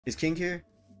Is King here?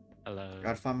 Hello.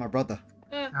 Gotta find my brother.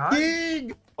 Hi.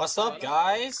 King! What's up,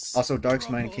 guys? Also, Dark's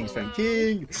mine and King's friend.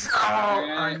 King!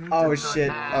 Oh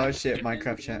shit. Oh shit,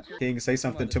 Minecraft chat. King, say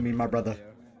something to me, my brother.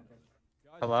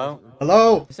 Hello?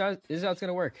 Hello! This is how it's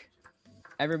gonna work.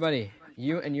 Everybody,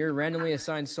 you and your randomly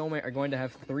assigned soulmate are going to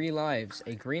have 3 lives.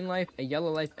 A green life, a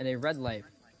yellow life, and a red life.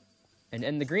 And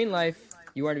in the green life,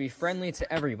 you are to be friendly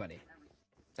to everybody.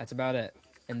 That's about it.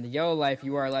 In the yellow life,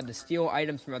 you are allowed to steal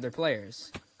items from other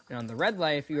players. And on the red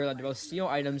life, you are allowed to both steal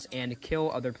items and kill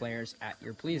other players at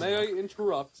your pleasing. May I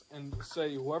interrupt and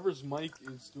say, whoever's mic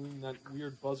is doing that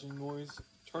weird buzzing noise,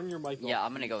 turn your mic off. Yeah,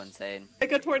 I'm gonna go insane.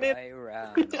 Like a tornado.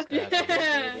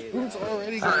 Who's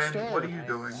already gonna start? What are you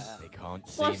doing? They can't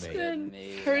see Boston.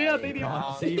 me. Hurry up, baby. They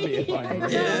can't see me if I'm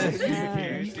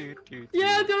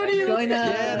Yeah, don't even.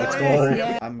 Let's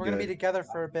go. I'm We're gonna be good. together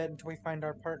for a bit until we find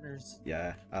our partners.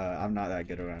 Yeah, I'm not that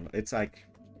good around. It's like,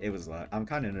 it was a lot. I'm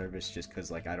kind of nervous just because,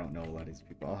 like, I don't know a lot of these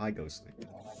people. Oh, hi, Ghostly.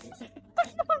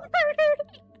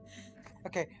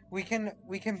 Okay, we can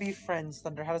be friends,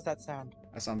 Thunder. How does that sound?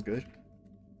 That sounds good.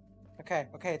 Okay,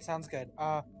 it sounds good.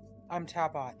 I'm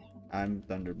Tabot. I'm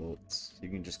Thunderbolts. You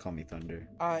can just call me Thunder.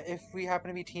 If we happen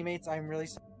to be teammates, I'm really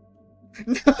sorry.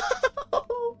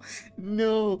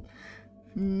 No!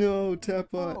 No,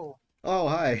 Tapot. Oh. Oh,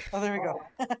 hi. Oh, there we go.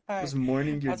 I Hi. was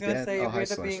mourning I your was gonna death. say, Oh, if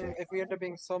hi, we end up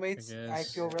being soulmates, I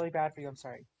guess. feel really bad for you. I'm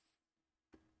sorry.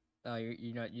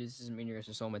 You're not. This doesn't mean you're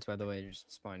soulmates, by the way. You're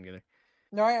just spawn together.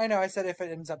 No, I know. I said if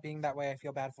it ends up being that way, I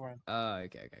feel bad for him.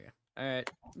 Okay. All right.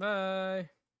 Bye.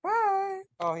 Bye.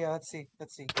 Oh yeah. Let's see.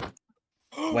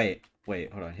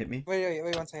 Wait, hold on. Hit me? Wait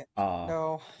 1 second. Aw.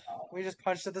 No, we just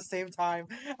punched at the same time.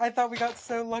 I thought we got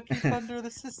so lucky, Thunder.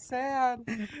 This is sad.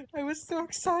 I was so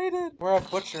excited. We're a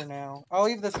butcher now. I'll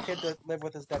leave this kid to live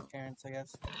with his dead parents, I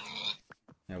guess.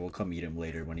 Yeah, we'll come eat him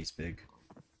later when he's big.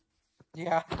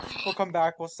 Yeah, we'll come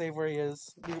back. We'll save where he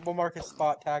is. We'll mark his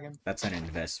spot, tag him. That's an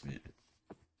investment.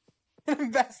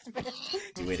 Investment.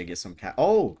 It's a way to get some cat.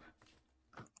 Oh!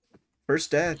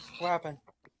 First death. What happened?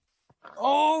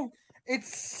 Oh,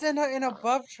 it's Senna in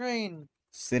above train.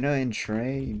 Cinna and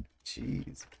Train.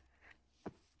 Jeez.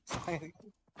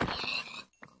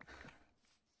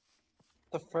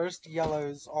 The first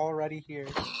yellow's already here.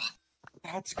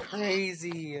 That's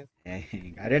crazy.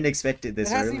 Dang, I didn't expect it this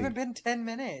It hasn't early. even been 10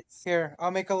 minutes. Here,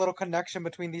 I'll make a little connection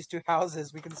between these 2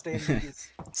 houses. We can stay in these.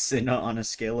 Cinna, on a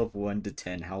scale of 1 to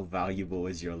 10, how valuable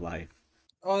is your life?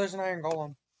 Oh, there's an iron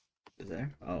golem. Is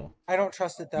there? Oh. I don't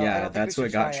trust it though. I Yeah, don't think that's we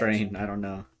what should got try it. Train. I don't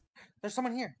know. There's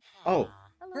someone here. Oh,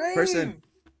 Grave! person.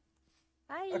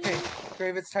 Hi. Okay,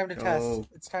 Grave, it's time to Go. test.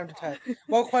 It's time to test.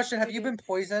 Well, question, have you been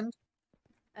poisoned?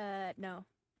 No.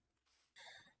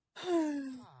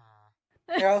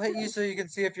 Here, I'll hit you so you can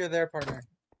see if you're there, partner.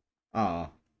 Aw,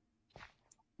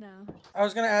 No. I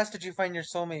was gonna ask, did you find your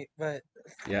soulmate, but...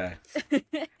 yeah.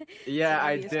 Yeah,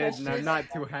 I Obvious did, and question. I'm not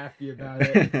too happy about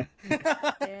it.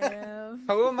 Damn.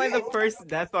 How am I the first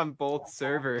death on both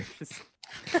servers?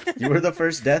 You were the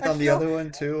first death I on the feel- other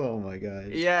one, too? Oh my gosh.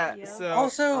 Yeah, Yeah. so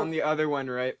Also- on the other one,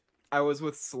 right, I was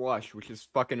with Slush, which is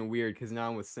fucking weird, because now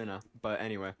I'm with Cinna. But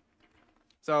anyway.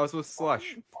 So I was with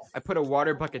Slush. I put a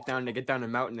water bucket down to get down a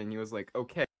mountain, and he was like,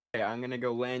 okay, I'm gonna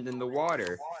go land in the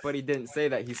water. But he didn't say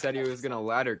that. He said he was gonna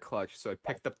ladder clutch, so I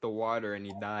picked up the water, and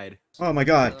he died. Oh my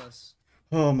god.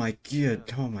 Oh my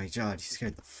god. Oh my god. He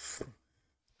scared the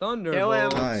Thunderbolt. Kill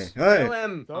him! Hi. Kill Hey.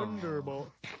 him!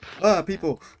 Thunderbolt. Ah,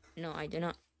 people. No, I do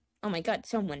not. Oh my god,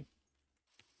 someone.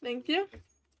 Thank you.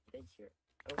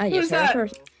 Ah, Who's yes, sir. that?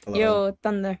 First. Hello. Yo,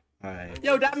 Thunder. Hi.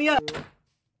 Yo, dap me up.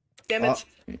 Damn it.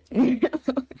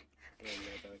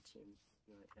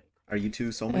 Are you two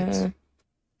soulmates?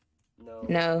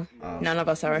 No, Oh. none of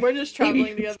us are. We're just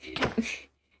traveling together.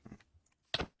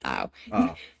 Ow.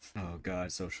 Oh. Oh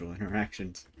god, social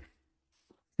interactions.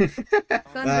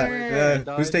 Thunder.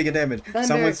 Who's taking damage? Thunder.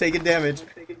 Someone's taking damage.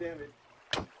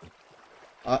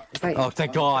 Wait, Oh,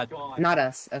 thank God. not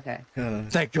us. Okay.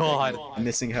 Thank God.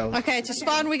 Missing health. Okay, to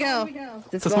spawn we go.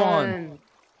 To spawn.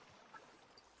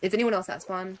 Is anyone else at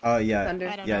spawn? Oh yeah. Thunder?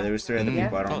 I don't Yeah, know. there was 3 other Yeah?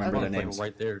 people. I don't remember Okay. their names.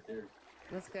 Right there.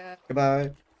 Let's go.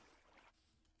 Goodbye.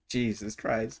 Jesus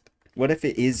Christ. What if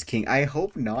it is King? I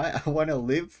hope not. I want to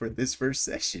live for this first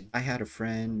session. I had a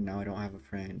friend, now I don't have a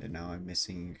friend, and now I'm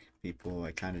missing people.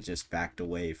 I kind of just backed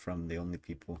away from the only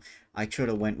people. I should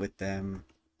have went with them.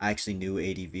 I actually knew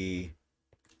ADV.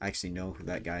 I actually know who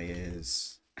that guy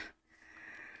is.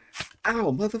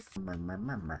 Ow,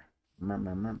 motherfucker.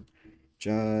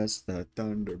 Just the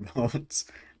Thunderbolts.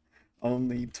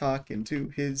 Only talking to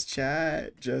his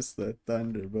chat. Just the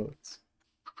Thunderbolts.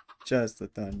 Just the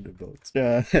thunderbolts.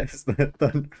 Just the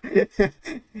thunder.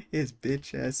 His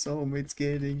bitch ass soulmate's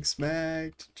getting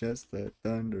smacked. Just the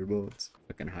thunderbolts.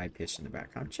 Fucking high pitch in the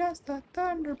background. Just the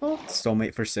thunderbolts.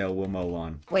 Soulmate for sale. We'll mow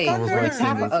on. Wait, Thunder,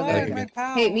 Tap- my okay. friend, my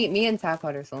pal. Hey, me and Tap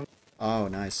Hunter soul. Oh,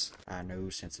 nice. I knew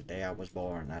since the day I was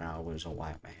born that I was a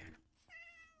white man.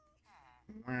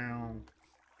 Wow.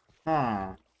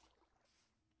 Huh.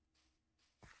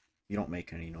 You don't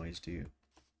make any noise, do you?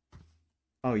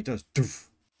 Oh, he does. Doof.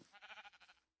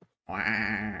 Wah.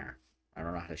 I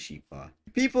don't know how to sheep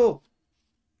people!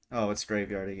 Oh, it's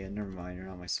graveyard again. Never mind, you're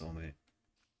not my soulmate.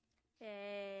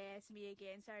 Hey, it's me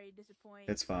again. Sorry to disappoint.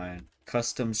 It's fine.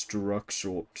 Custom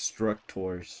Structors.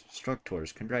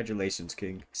 Congratulations,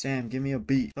 King. Sam, give me a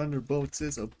beat. Thunderbolts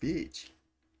is a bitch.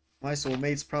 My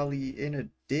soulmate's probably in a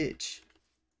ditch.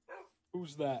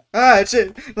 Who's that? Ah, it's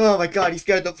it! Oh my god, he's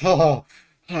got the... Oh.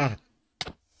 Ah.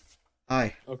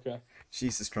 Hi. Okay.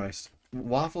 Jesus Christ.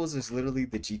 Waffles is literally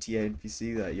the GTA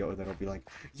NPC that'll be like,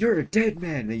 you're a dead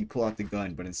man! Then you pull out the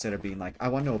gun, but instead of being like, I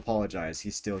want to apologize,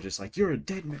 he's still just like, you're a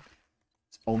dead man!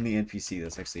 It's only NPC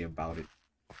that's actually about it.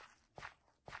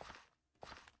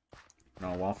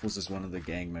 No, Waffles is one of the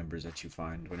gang members that you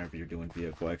find whenever you're doing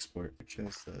vehicle export.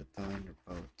 Just the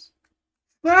thunderbolts.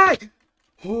 Ah!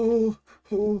 Oh,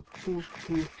 oh, oh,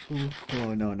 oh, oh,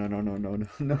 oh, no, no, no, no, no,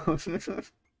 no, no.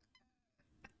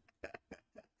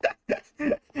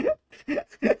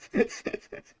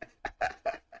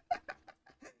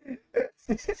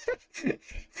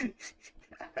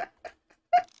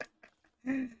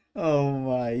 Oh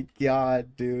my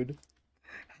god, dude.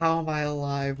 How am I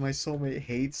alive? My soulmate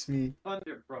hates me.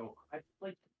 Thunder, bro. I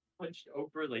like punched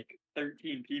over like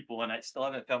 13 people and I still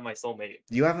haven't found my soulmate.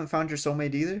 You haven't found your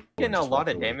soulmate either? Getting a Just lot walked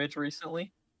of away. damage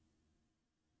recently.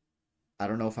 I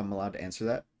don't know if I'm allowed to answer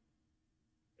that.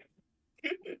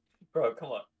 Bro, come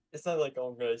on. It's not like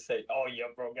I'm gonna say, oh yeah,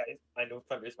 bro, guys, I know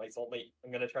Thunder's my soulmate.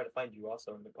 I'm gonna try to find you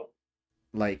also, Nicole.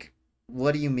 Like,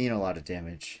 what do you mean a lot of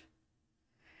damage?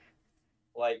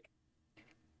 Like,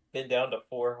 been down to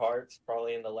 4 hearts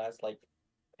probably in the last like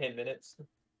 10 minutes.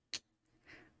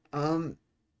 I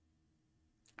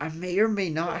may or may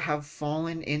not have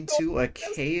fallen into a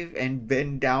cave and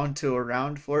been down to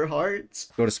around 4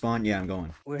 hearts. Go to spawn? Yeah, I'm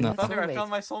going. No. Thunder, I found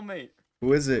my soulmate.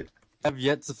 Who is it? I've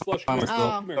yet to Flush, find come here.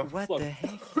 myself. Come here. What Flush. the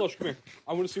heck? Flush, come here.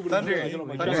 I want to see what Thunder, I got on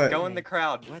my Thunder, What? go in the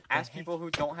crowd. What the Ask heck? people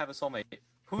who don't have a soulmate.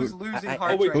 Who's losing I-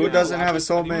 hearts wait, right Who now? doesn't have a Who's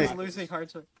soulmate? losing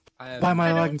hearts? Why am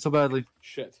I lagging so badly?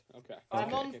 Shit. Okay. I'm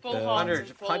Okay, on okay. full Thunder, hunt,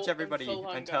 just full- punch I'm everybody full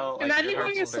hunt until guy. like, Imagine your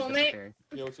having a hearts start soulmate. disappearing.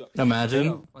 Yo, what's up?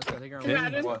 Imagine. Let's go take our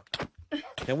Imagine. What?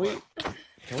 Can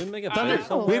we make a Thunder, base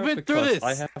somewhere? we've been through Because this.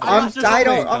 I have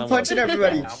I'm punching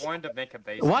everybody. I wanted to make a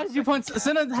base. Why did you punch?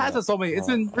 Senna has a soulmate. It's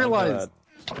been realized.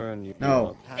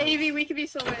 No. Avy, we could be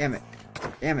soulmates. Damn it.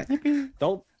 Damn it.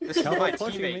 Don't This is count my on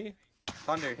punching teammate. me.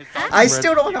 Thunder, his I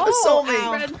still don't have a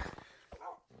soulmate. Red.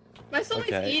 My soulmate's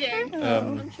Okay. eating.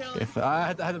 Um, I'm chilling. I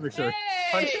had to make sure.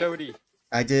 punch Dodie.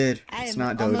 I did. I It's am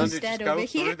not Thunder, almost Dodie. just dead go over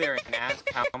through here. there and ask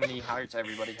how many hearts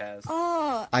everybody has.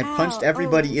 Oh, I punched ow,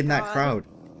 everybody oh, in that God. crowd.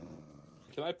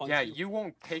 Can I punch Yeah, you? you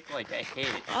won't take like a hit.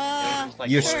 It'll just, like,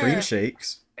 Your lower screen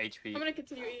shakes. HP. I'm gonna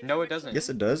continue eating. No, it doesn't. Yes,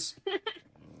 it does.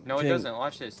 No, it King, doesn't.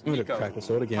 Watch this. I'm gonna Nico, crack the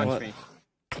sword again. punch What? me.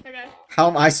 Okay. How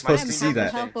am I supposed I'm to see happy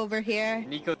that? to Help over here.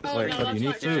 Nico's Oh, screen. no, but that's you need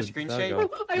not Did your good. screen There you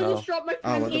shake? go. I almost dropped my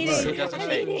Oh, what the phone. fuck? It doesn't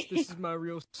shake. This is my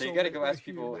real So you gotta go ask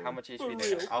people how much HP they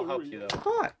have. I'll help you though.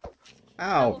 What?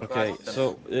 Ow. Okay,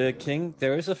 so King,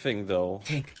 there is a thing though.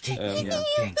 King, King, Um, King,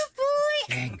 King,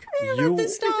 King. You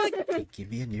This dog.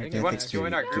 Give me a You near-death want to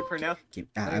join our experience. group for now?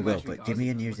 I will, but give me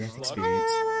a near-death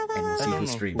experience, and we'll I see don't who know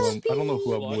streams. I don't know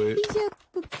who I'm with.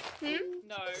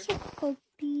 No.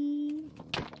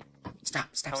 Stop,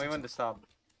 stop, Tell me stop. when to stop.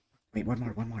 Wait, one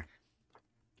more. One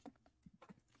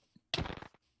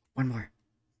more.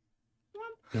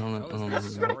 I don't That was know. the gonna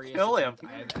scariest kill him.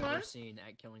 attempt I've ever What? seen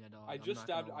at killing a dog. I I'm just not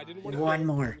gonna stabbed. I didn't lie. want to. One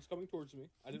more. It was coming towards me.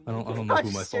 I didn't. I want don't to know I'm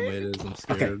who my scared. soulmate is. I'm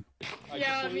scared.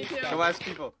 Yeah, me too. Go ask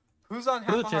people. Who's on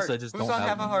half There's a a chance heart? I just Who's don't on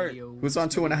have half a heart? Who's on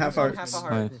 2.5 Who's on hearts? half a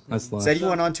heart? Nice Does line.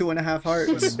 anyone on 2.5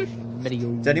 hearts?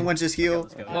 Did anyone just heal?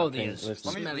 Let's go. Oh, these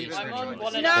Listen. Let me leave it I'm for on anyone.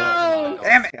 one to and see. No!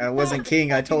 Damn it! I wasn't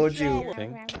king. I told you.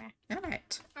 King, Damn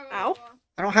it! Ow.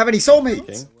 I don't have any soulmates.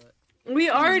 King. We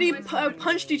already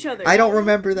punched each other. I don't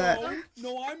remember that.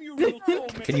 No, I'm your real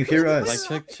soulmate. Can you hear Like us?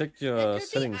 check your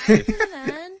settings.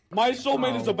 My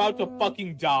soulmate is about to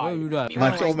fucking die.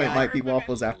 My soulmate might be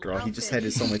Waffles after all. He just said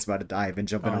his soulmate's about to die. I've been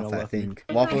jumping Oh, off no, that left me. thing.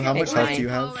 Waffle, how much Hey, health Ryan. do you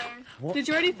have? Did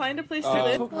you already find a place to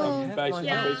live?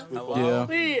 Yeah.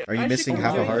 Wait, Are you I missing should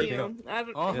half a join heart? you. I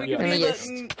don't- Oh, we yeah. can be Yes.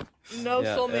 no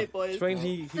Yeah, soulmate boys. Train,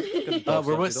 he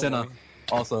We're with Senna.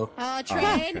 Also.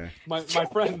 Trade. Okay. My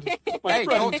friend. My Hey,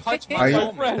 friend. don't touch Are my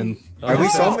you- friend. Are we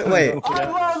soulmate? Wait,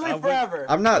 Unlovely forever.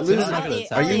 I'm not losing.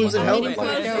 Are you losing health?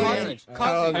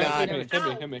 Oh, God.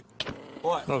 Hit me.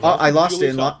 What? Oh, I lost you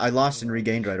it. lose I lost and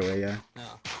regained right away. Yeah. No.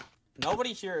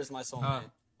 Nobody here is my soulmate.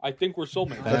 I think we're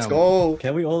soulmates. Let's go.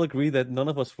 Can we all agree that none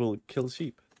of us will kill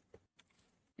sheep?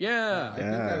 Yeah. I think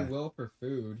I Yeah. will for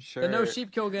food. The no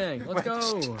sheep kill gang. Let's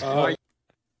go.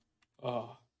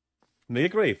 Make a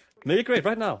grave. Make a grave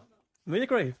right now. Make a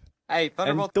grave. Hey,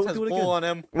 Thunderbolt don't has do it bull on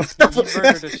again. him. What the He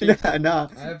murdered a sheep. fuck? Nah.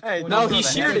 Hey, no, he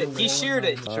sheared it. He sheared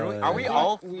it. Are we we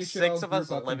all We should 6 all of us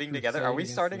group up living and together? crusade Are we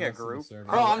against starting the a rest of the group? server.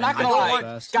 Bro, I'm not I gonna don't lie.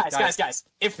 want- Guys.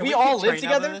 If Can we we all kick live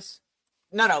Train out of together, this?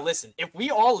 no, listen. If we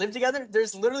all live together,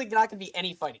 there's literally not gonna be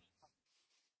any fighting.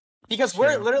 Because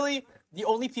we're True. literally the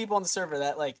only people on the server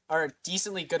that like are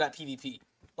decently good at PvP.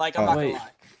 Like I'm Oh. not gonna Wait.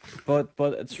 lie.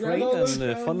 But Train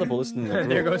and Thunderbolt isn't.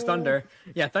 There goes Thunder.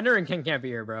 Yeah, Thunder and King can't be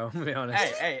here, bro. To be honest.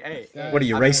 Hey. What are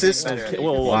you, racist? Okay,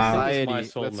 well, Wow. King is my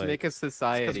Society. Let's soulmate. make a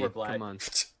society. we're black. Come on.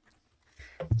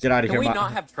 Get out of Can here. we Ma-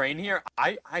 not have Train here?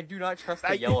 I do not trust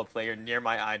the yellow player near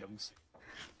my items.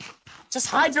 Just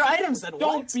hide your items then.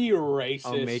 Don't What? be racist.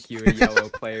 I'll make you a yellow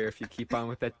player if you keep on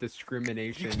with that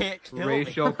discrimination. You can't kill me.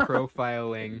 Racial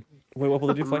profiling. Wait, what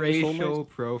did you find your soulmate? Racial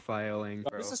profiling.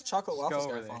 Bro, Who's this chocolate let's waffles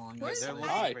go guy over there. following me? They're Where's looking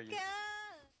Mike? for you.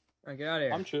 Alright, get out of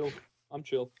here. I'm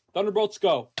chill. Thunderbolts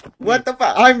go. What the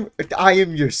fuck? I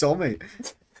am your soulmate.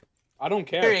 I don't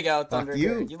care. Here you go, Thunder.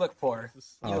 you. You look poor.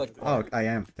 You look poor. I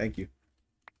am. Thank you.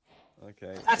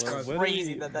 Okay. That's where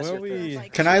crazy that that's where your we...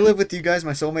 thing. Can I live with you guys?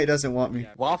 My soulmate doesn't want me.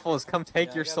 Waffles, come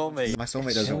take your soulmate. My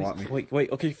soulmate doesn't want me.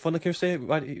 Wait. Okay, Thunder, can you stay?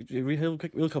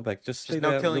 We'll come back. Just stay Just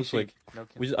no there killing real quick. sheep. No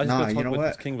We killing. just, I just Nah, gotta you talk know with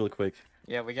what? King real quick.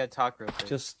 Yeah, we gotta talk real quick.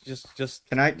 Just.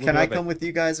 Can I we'll be right back. come with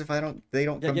you guys if they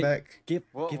don't come back? Give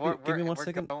We're- me we're- 1 we're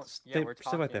second. going- Stay, yeah, we're stay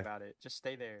talking right there. about it. Just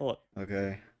stay there. Hold on.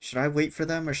 Okay. Should I wait for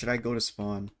them or should I go to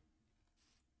spawn?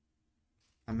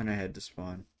 I'm gonna head to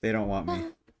spawn. They don't want me.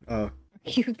 Oh,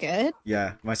 You good?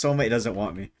 yeah. My soulmate doesn't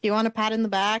want me. You want a pat in the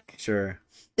back? Sure.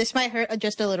 This might hurt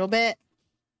just a little bit.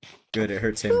 Good. It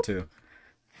hurts him too.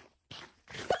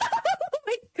 Oh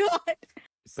my god!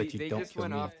 See, But you they don't just kill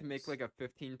went me. off to make like a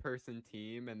 15-person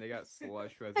team, and they got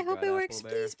Slush who has I a hope god it works. apple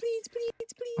there. Please.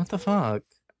 What the fuck?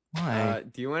 Why?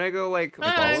 Do you want to go like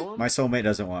Hi. follow him? My soulmate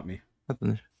doesn't want me.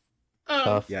 Oh,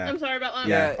 Tough. Yeah. I'm sorry about that.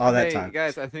 Yeah, all that hey, time.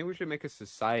 guys, I think we should make a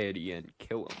society and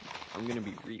kill him. I'm gonna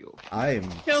be real. I'm.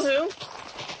 Kill who?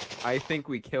 I think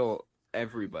we kill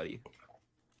everybody.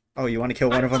 Oh, you want to kill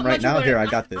one of them I'm right much now? Here, aware.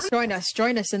 I got this. Join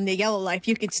us in the yellow life.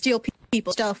 You can steal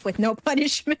people's stuff with no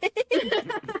punishment.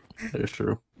 That is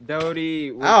true.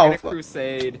 Dodie, we're Ow. gonna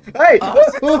crusade. Hey!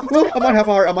 Ooh, I'm on half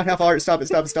a heart. I'm on half a heart. Stop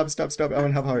it. I'm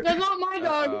on half a heart. That's not my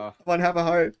dog. I'm on half a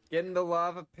heart. Get in the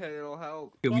lava pit, it'll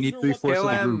help. Okay, we need Thunder, 3/4 Kill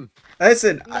of the him. group.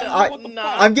 Listen,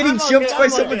 I'm getting I'm jumped okay, by I'm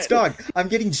someone's okay. dog. I'm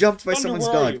getting jumped by Thunder, someone's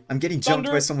where are dog. you? I'm getting jumped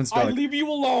Thunder, by someone's I dog. leave you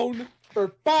alone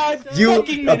for 5 You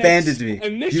fucking minutes. abandoned me.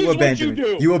 And this You is what abandoned you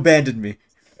me. do. You abandoned me.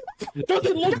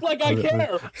 Doesn't look like I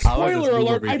care. I'll just Spoiler move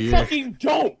alert, over I here. fucking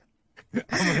don't.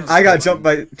 I got jumped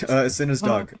by Cinna's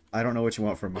dog. I don't know what you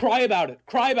want from me. Cry about it.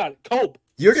 Cope.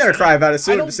 You're gonna cry about it I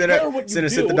soon. don't care what you Cinna,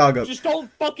 do. sit the dog up. Just don't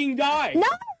fucking die.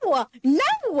 No.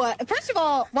 First of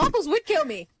all, Waffles would kill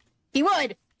me. He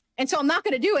would, and so I'm not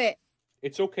gonna do it.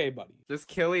 It's okay, buddy. Just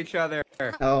kill each other.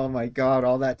 Oh my god,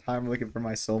 all that time looking for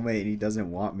my soulmate and he doesn't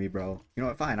want me, bro. You know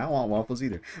what? Fine, I don't want waffles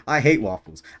either. I hate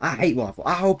waffles. I hate waffles.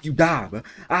 I hope you die, bro.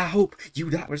 I hope you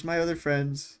die. Where's my other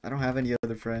friends? I don't have any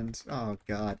other friends. Oh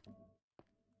god.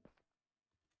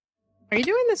 Are you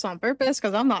doing this on purpose?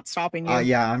 Because I'm not stopping you.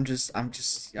 Yeah, I'm just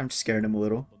scaring him a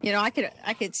little. You know, I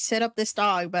could set up this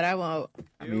dog, but I won't.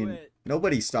 I mean,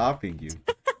 nobody's stopping you.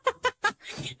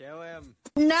 Kill him.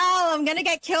 No, I'm gonna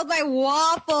get killed by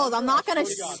Waffles. I'm not gonna.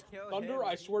 Swear to God. Thunder,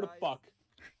 I swear to fuck.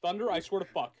 Thunder, I swear to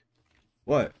fuck.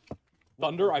 What?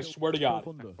 Thunder, I swear to God.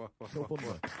 Kill Thunder.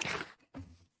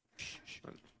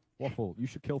 Waffle, you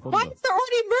should kill Why Thunder. is there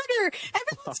already murder?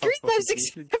 Everyone's green lives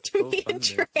except me and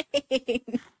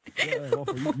Train. Yeah,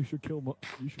 Waffle, you should kill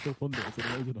Thunder. It's an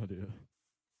amazing idea.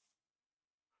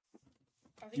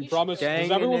 You promise?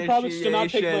 Does everyone promise to not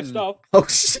take my initiation. stuff? Oh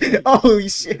shit! Oh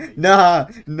shit! Nah.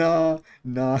 Oh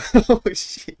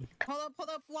shit! Hold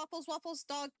up, Waffles,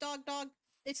 dog.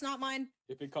 It's not mine.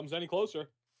 If it comes any closer.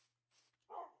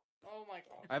 Oh my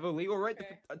god. I have a legal right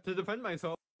to defend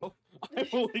myself. I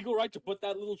have a legal right to put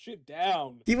that little shit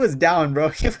down. He was down, bro.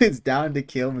 He was down to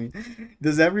kill me.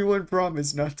 Does everyone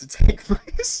promise not to take my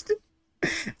stuff?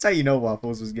 That's how you know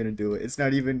Waffles was gonna do it. It's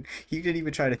not even. He didn't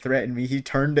even try to threaten me. He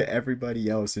turned to everybody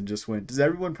else and just went. Does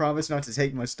everyone promise not to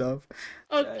take my stuff?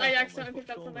 Oh, I accidentally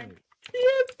picked up something.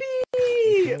 Yippee!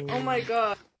 me! Oh my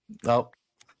god. Oh.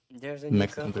 There's a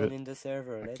Mixed into microphone it. in the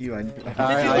server. Let's you, go. Did you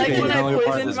like when I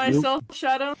poisoned myself,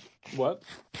 Shadow? What?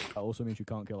 That also means you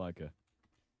can't kill Ica.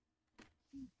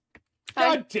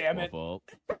 God damn it!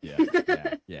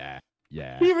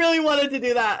 Yeah. He really wanted to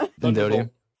do that.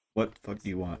 What the fuck do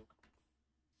you want?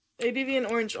 ADV and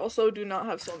Orange also do not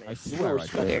have soulmates. You want to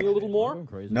respect me a little more?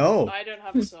 No. I don't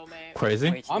have a soulmate.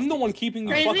 Crazy? I'm the one keeping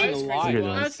you Crazy? fucking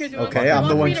alive. That's crazy. Okay, I'm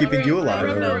the one keeping you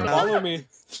alive. Follow me.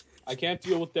 I can't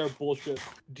deal with their bullshit.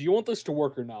 Do you want this to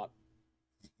work or not?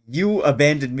 You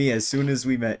abandoned me as soon as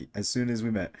we met.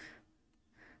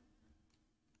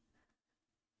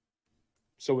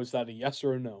 So is that a yes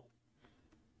or a no?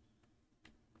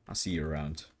 I'll see you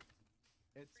around.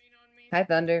 Hi,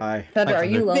 Thunder. Hi. Thunder, Hi, are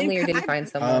you Thunder. lonely or did you find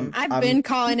someone? I've been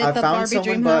calling it I the found Barbie someone,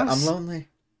 Dream but House. I'm lonely.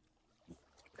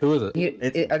 Who is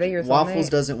it? Are they your Waffles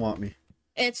soulmate? doesn't want me.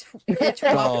 It's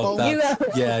Oh, Waffle.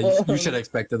 yeah, you should have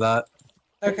expected that.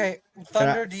 Okay,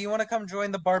 Thunder, do you want to come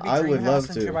join the Barbie I Dream would House love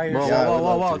since to. you're by Whoa,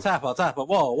 yourself? whoa, tap out,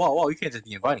 whoa, you can't just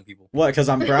be inviting people. What? Because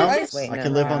I'm brown? Wait, I no,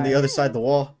 can live on the other side of the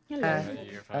wall.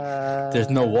 There's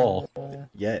no wall.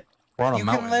 Yet. We're on a You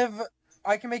mountain. can live.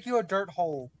 I can make you a dirt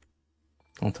hole.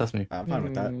 Don't test me. I'm fine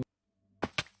with that.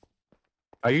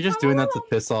 Are you just doing that to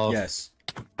piss off? Yes.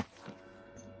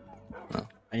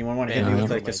 Anyone want to hit me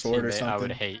with like a sword or something? I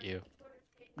would hate you.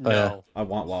 Oh, yeah. No. I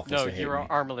want Waffles No, to hit you're me.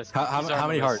 armless. How He's many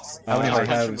armless. hearts? How many I hearts?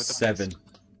 have 7.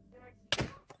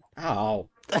 Ow.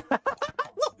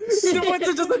 You went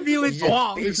to just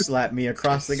immediately You slapped me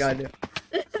across the goddamn.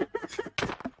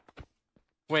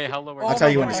 Wait, how low are you? I'll tell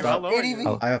you when to How stop. low are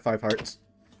you? I have 5 hearts.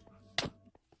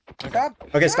 Stop.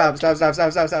 Okay, stop.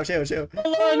 Chill.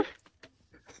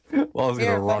 Well, I was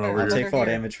gonna run over I'll here. take 4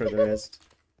 damage for the rest.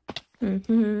 You're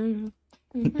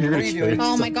What are you doing?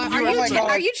 Oh my god, are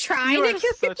you trying to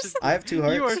kill yourself? I have 2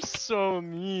 hearts. You are so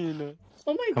mean.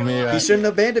 Oh my How many, god. He shouldn't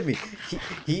have abandoned me.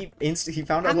 He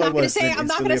found out I'm who I not gonna was. say. then I'm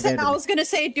not instantly gonna say. I abandoned was gonna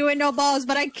say doing no balls,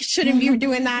 but I shouldn't be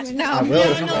doing that. No. I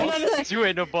will. No. You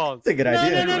ain't no balls. It's a good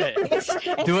idea.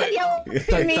 Do it.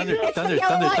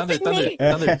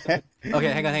 Thunder.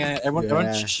 Okay, hang on. Everyone,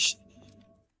 Yeah. shh.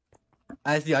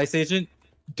 As the ice agent,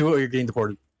 do it or you're getting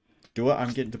deported. Do what?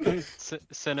 I'm getting deported.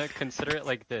 Senna, consider it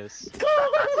like this.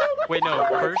 Wait, no.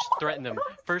 First threaten them.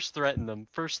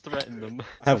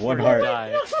 I have 1 before you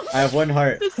heart. die. I have 1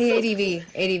 heart. Hey,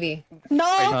 ADV. No.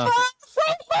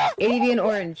 ADV and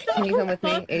Orange. Can you come with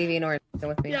me? ADV and Orange. Come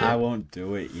with me. I won't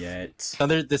do it yet.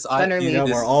 Thunder,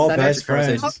 We're all best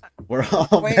friends. We're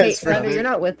all Wait, best Thunder, friends. you're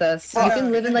not with us. You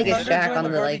can live in like a Thunder shack joined on the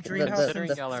the Barbie like Dream House.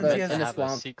 Considering y'all are meant to in the have a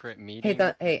swamp. secret meeting.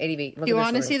 Hey, ADV. Look You at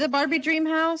want to this see sword. the Barbie Dream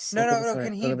House? Look at the No. sword.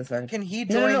 Can Look at the sword. he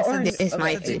No, join Orange. since It's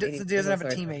my since he ADV. doesn't have a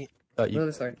Look at the teammate? Look at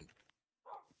the sword.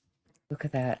 Look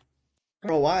at that.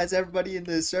 Bro, why is everybody in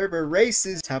the server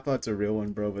racist? Tap out's a real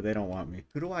one, bro, but they don't want me.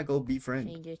 Who do I go befriend?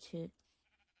 Change it to.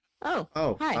 Oh.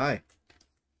 Oh, hi.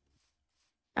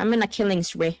 I'm in a killing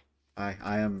spree. I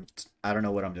don't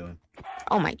know what I'm doing.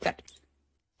 Oh my god.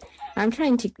 I'm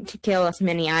trying to kill as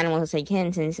many animals as I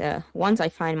can since once I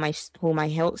find who my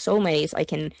soulmate is, I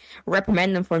can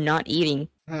reprimand them for not eating.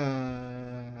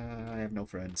 I have no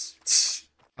friends.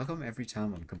 How come every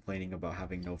time I'm complaining about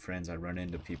having no friends, I run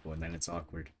into people and then it's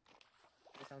awkward?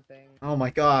 Oh my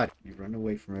god! You run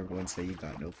away from everyone, say you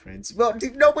got no friends. Well,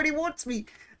 dude, nobody wants me!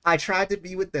 I tried to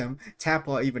be with them.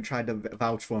 Tapwa even tried to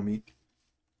vouch for me.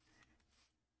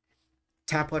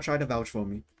 Tapwa tried to vouch for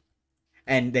me.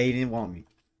 And they didn't want me.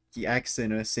 He asked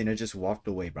Sinner just walked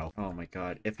away, bro. Oh my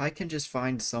god. If I can just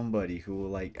find somebody who will,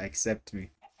 like, accept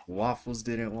me. Waffles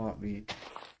didn't want me.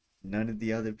 None of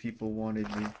the other people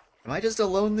wanted me. Am I just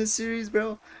alone this series,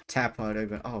 bro? Tapwa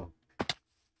even... Oh.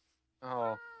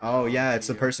 Oh, yeah, it's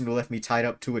the person who left me tied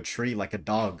up to a tree like a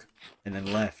dog. And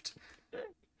then left.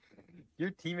 Your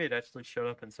teammate actually showed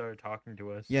up and started talking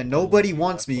to us. Yeah, nobody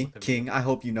wants me, King. I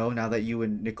hope you know, now that you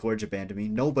and Nick Corge abandoned me.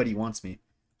 Nobody wants me.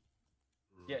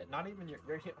 Yeah, not even your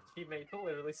teammate who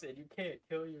literally said you can't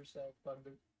kill yourself,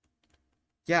 Thunder.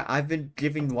 Yeah, I've been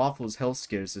giving Waffles health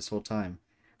scares this whole time.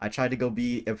 I tried to go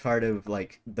be a part of,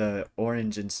 like, the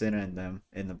Orange and Cinna and them.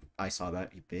 I saw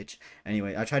that, you bitch.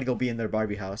 Anyway, I tried to go be in their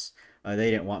Barbie house. They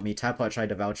didn't want me. Tapot tried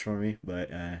to vouch for me, but,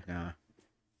 nah.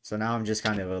 So now I'm just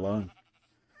kind of alone.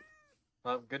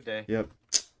 Well, good day. Yep.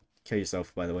 Kill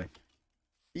yourself, by the way.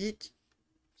 Bitch.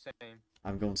 Same.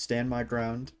 I'm going to stand my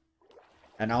ground.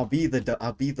 And I'll be the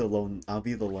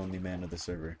lonely man of the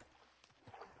server.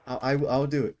 I'll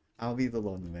do it. I'll be the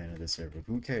lonely man of the server.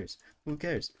 Who cares? Who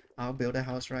cares? I'll build a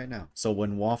house right now. So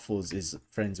when Waffles is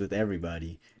friends with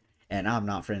everybody, and I'm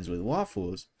not friends with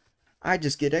Waffles, I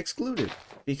just get excluded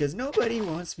because nobody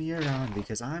wants me around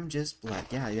because I'm just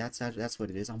black. Yeah, that's what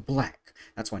it is. I'm black.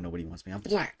 That's why nobody wants me. I'm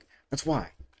black. That's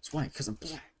why. That's why, because I'm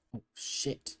black. Oh,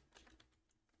 shit.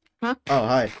 Huh? Oh,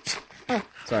 hi. Oh.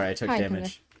 Sorry, I took Hi,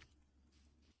 damage.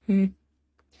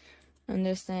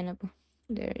 Understandable.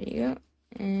 There you go.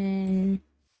 And...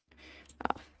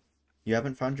 You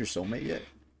haven't found your soulmate yet?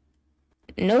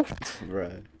 Nope.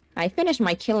 Right. I finished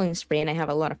my killing spree and I have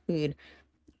a lot of food.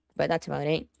 But that's about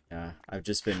it. Yeah, I've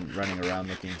just been running around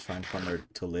looking to find somewhere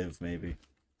to live, maybe.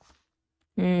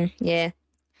 Yeah.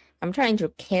 I'm trying to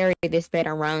carry this bed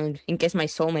around in case my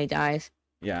soulmate dies.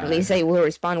 Yeah. At least they will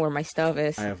respond where my stuff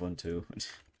is. I have one too.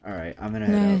 Alright, I'm gonna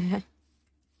head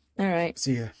out. Alright.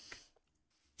 See ya.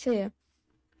 See ya.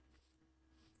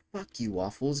 Fuck you,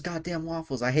 Waffles. Goddamn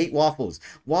Waffles. I hate Waffles.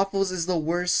 Waffles is the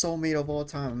worst soulmate of all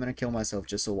time. I'm gonna kill myself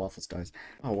just so Waffles dies.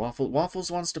 Oh, Waffles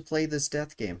wants to play this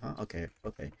death game, huh? Okay,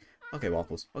 okay. Okay,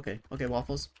 Waffles. Okay,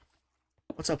 Waffles.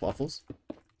 What's up, Waffles?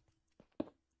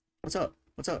 What's up?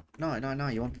 What's up? No,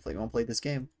 you want to play this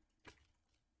game.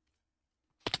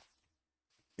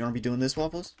 You want to be doing this,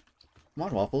 Waffles? Come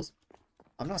on, Waffles.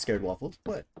 I'm not scared, Waffles.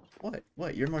 What?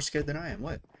 What? You're more scared than I am.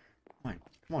 What? Come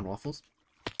on, Waffles.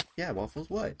 Yeah, Waffles.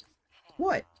 What?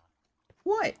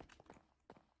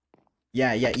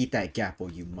 Yeah, eat that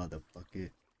gapple, you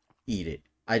motherfucker. Eat it.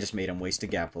 I just made him waste a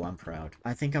gapple. I'm proud.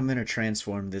 I think I'm gonna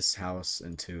transform this house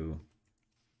into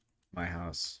my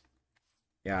house.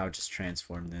 Yeah, I'll just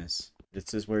transform this.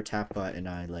 This is where Tapbot and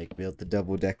I, like, built the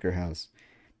double-decker house.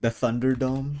 The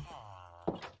Thunderdome?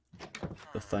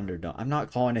 The Thunderdome. I'm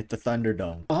not calling it the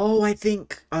Thunderdome. Oh, I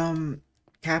think,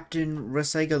 Captain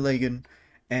Rasegalegan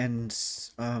and,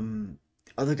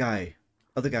 other guy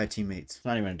teammates. It's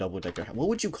not even a double-decker house. What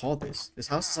would you call this? This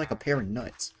house is like a pair of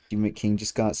nuts. Teammate King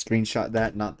just got screenshot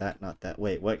that, not that.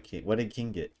 Wait, what did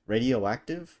King get?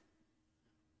 Radioactive?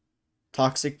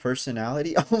 Toxic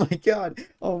personality?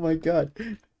 Oh my god.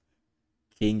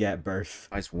 King at birth.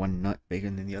 Why is one nut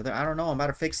bigger than the other? I don't know, I'm about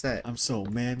to fix that. I'm so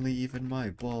manly, even my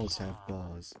balls have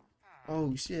balls.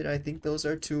 Oh shit, I think those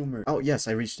are tumors. Oh yes,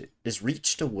 I reached it. Is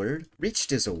reached a word?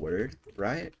 Reached is a word,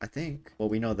 right? I think. Well,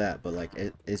 we know that, but like,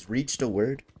 is reached a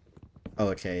word? Oh,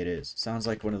 okay, it is. Sounds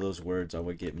like one of those words I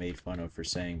would get made fun of for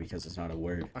saying because it's not a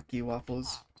word. Fuck you,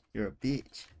 Waffles. You're a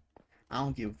bitch. I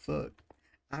don't give a fuck.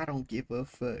 I don't give a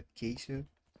fuck, Keisha.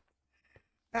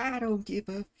 I don't give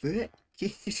a fuck.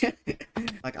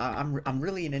 Like I'm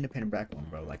really an independent black one,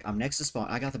 bro. Like I'm next to spawn.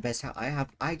 I got the best house.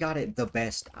 I got it the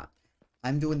best.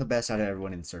 I'm doing the best out of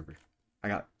everyone in the server. I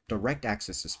got direct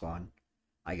access to spawn.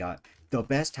 I got the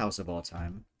best house of all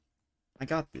time. I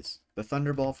got this. The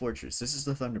Thunderball Fortress. This is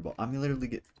the Thunderball. I'm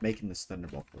literally making this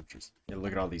Thunderball Fortress. Yeah,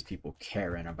 look at all these people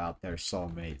caring about their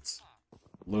soulmates.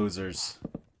 Losers.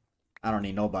 I don't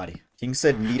need nobody. King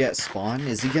said meet at spawn.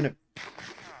 Is he gonna...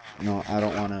 No, I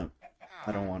don't wanna...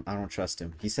 I don't trust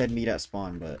him. He said meet at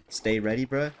spawn, but stay ready,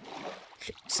 bruh.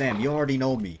 Sam, you already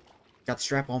know me. Got the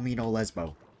strap on me, no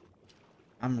lesbo.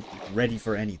 I'm ready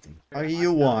for anything. What do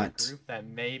you want? Group that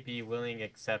may be willing to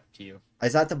accept you.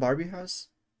 Is that the Barbie house?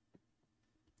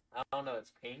 I don't know,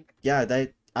 it's pink. Yeah,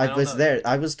 I was know. there.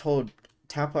 I was told...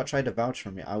 Tapot tried to vouch for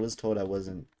me. I was told I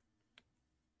wasn't...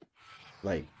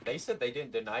 Like... They said they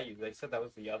didn't deny you. They said that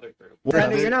was the other group.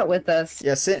 Brother, you're not with us.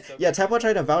 Yeah, Tapot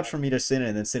tried to vouch for me to Cinna,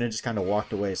 and then Cinna just kind of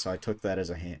walked away, so I took that as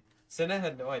a hint. Cinna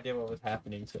had no idea what was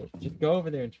happening, so just go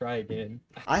over there and try again.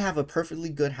 I have a perfectly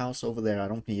good house over there. I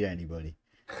don't need anybody.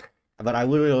 But I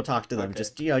will go talk to them,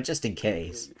 okay. just in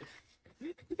case.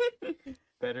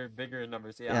 Better, bigger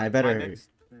numbers. Yeah, I better...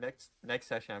 Next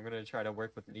session, I'm gonna try to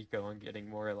work with Nico on getting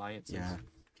more alliances. Yeah.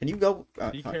 Can you go?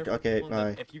 Be careful. Okay,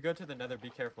 bye. If you go to the Nether, be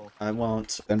careful. I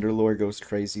won't. Underlord goes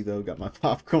crazy though. Got my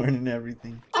popcorn and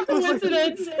everything.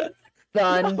 Coincidence.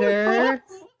 Thunder.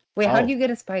 Wait, how do you get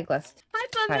a spyglass? Hi,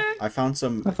 Thunder. I found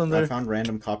some. I found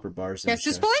random copper bars. Guess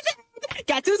who's poison?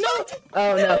 Guess who's not?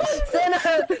 Oh no,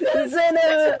 Senna!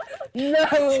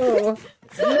 No.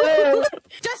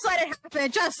 Just let it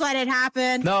happen. Just let it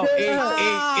happen. No, eat,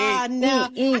 Senna,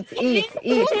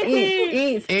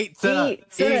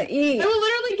 eat. I will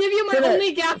literally give you my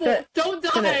only gapple. Don't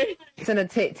die. Senna,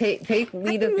 take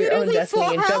lead of your own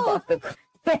destiny and jump off the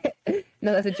cliff.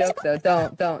 No, that's a joke though.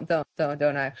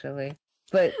 Don't actually.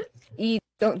 But eat.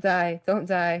 Don't die.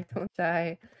 Senna,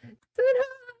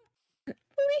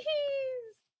 please.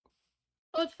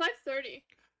 Oh, it's 5:30.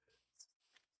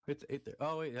 It's 8 there.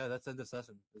 Oh wait, yeah, that's end of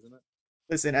session, isn't it?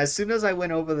 Listen, as soon as I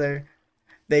went over there,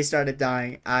 they started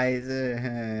dying. I'm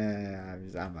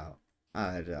out.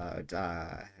 I'm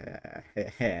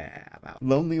out.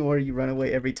 Lonely or you run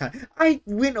away every time. I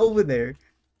went over there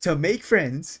to make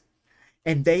friends,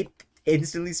 and they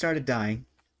instantly started dying.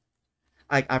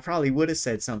 I probably would have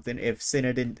said something if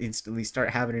Cinna didn't instantly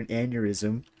start having an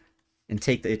aneurysm and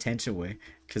take the attention away.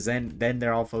 Because then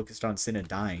they're all focused on Cinna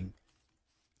dying.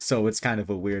 So it's kind of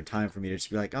a weird time for me to just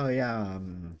be like, oh yeah,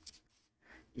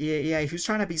 yeah, who's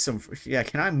trying to be some... Yeah,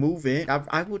 can I move in?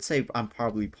 I would say I'm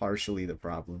probably partially the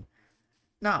problem.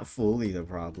 Not fully the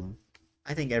problem.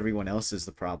 I think everyone else is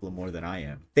the problem more than I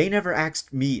am. They never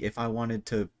asked me if I wanted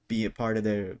to be a part of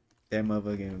their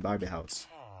motherfucking Barbie house.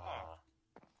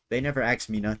 They never asked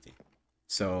me nothing.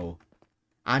 So,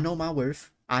 I know my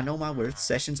worth. I know my worth.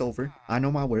 Session's over. I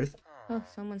know my worth. Oh,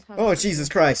 someone's... Oh, Jesus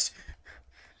Christ.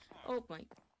 Oh, my...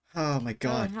 Oh, my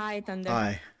God. Oh, hi, Thunder.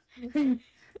 Hi.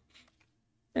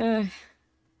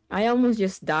 I almost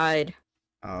just died.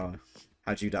 Oh,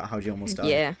 how'd you die? How'd you almost die?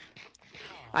 Yeah.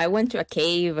 I went to a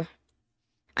cave.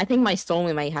 I think my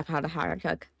soulmate might have had a heart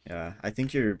attack. Yeah, I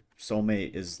think your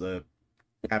soulmate is the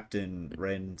Captain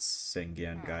Ren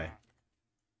Sengian guy.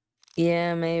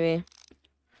 Yeah, maybe.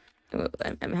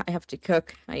 I have to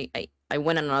cook. I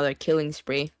went on another killing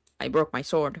spree. I broke my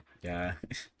sword. Yeah.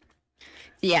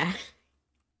 Yeah.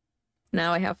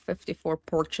 Now I have 54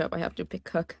 pork chop. I have to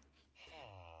cook.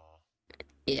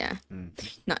 Yeah.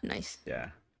 Not nice. Yeah.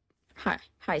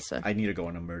 Hi, sir. I need to go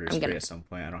on a murder spree at some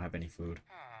point. I don't have any food.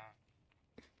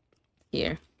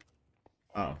 Here.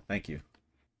 Oh, thank you.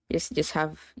 Just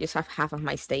have half of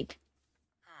my steak.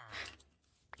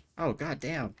 Oh,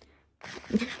 goddamn.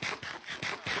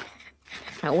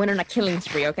 I went on a killing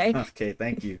spree, okay? Okay,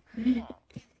 thank you.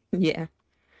 Yeah.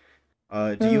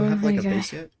 Do you have like a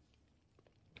base yet?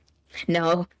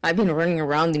 No, I've been running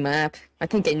around the map. I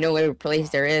think I know every place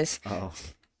there is. Oh.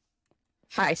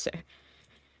 Hi, sir.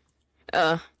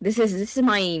 This is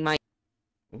my.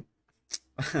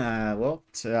 Well,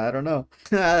 I don't know.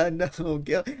 No,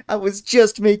 Gil. I was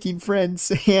just making friends,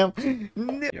 Sam.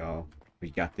 No. Yo, we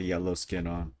got the yellow skin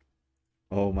on.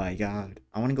 Oh my God.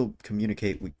 I want to go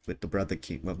communicate with the brother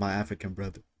king, with my African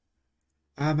brother.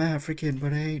 I'm African,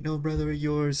 but I ain't no brother of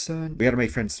yours, son. We gotta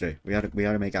make friends today. We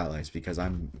gotta make allies because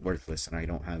I'm worthless and I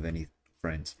don't have any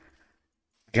friends.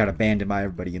 I got abandoned by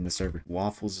everybody in the server.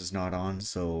 Waffles is not on,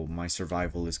 so my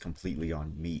survival is completely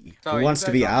on me. So who wants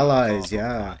to be allies?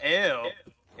 Yeah.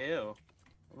 Ew.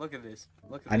 Look at this.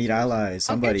 I need allies.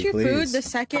 Somebody, I'll get you please. food the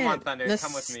second. Come on, Thunder.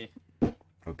 Come with me.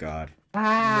 Oh God.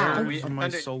 Wow. My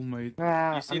Thunder, soulmate.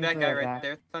 Wow, you see that guy right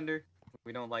there, Thunder?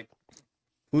 We don't like.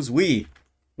 Who's we?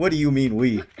 What do you mean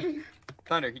we?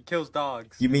 Thunder, he kills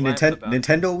dogs. You mean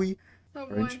Nintendo we? Oh,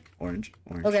 Orange.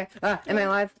 Okay. Am I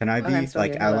alive? Can I Okay, I'm be still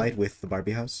like here. Hello. allied with the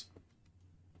Barbie house?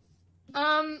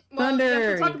 Well,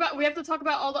 Thunder. we have to talk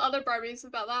about all the other Barbies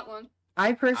about that one.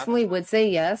 I personally would say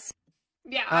yes.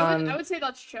 Yeah, I would say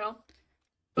that's chill.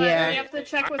 But Yeah. we have to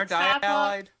check with Aren't I staff.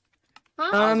 allied? Huh?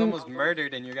 I was almost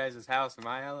murdered in your guys' house. Am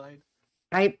I allied?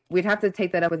 We'd have to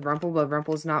take that up with Rumple, but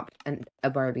Rumple's not a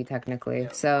Barbie technically.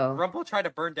 So Rumple tried to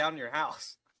burn down your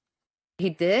house. he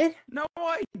did. No,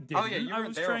 I didn't. Oh yeah, you I were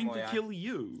was there, trying Moya. to kill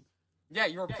you. Yeah,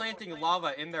 you were planting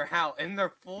lava in their house, in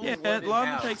their full. Yeah, wooded lava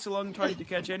house. takes a long time to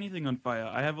catch anything on fire.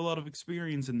 I have a lot of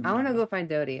experience in the I want to matter. go find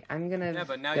Dodie. I'm gonna. Yeah,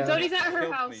 but now go. you Dodie's at her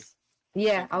killed house. me.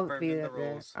 Yeah, You I'll confirmed be the there.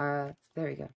 rules. There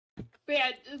we go. But yeah,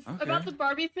 it's Okay. about the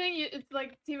Barbie thing. It's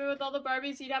like teaming with all the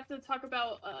Barbies. You'd have to talk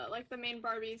about like the main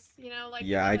Barbies. You know, like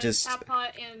Yeah, I just-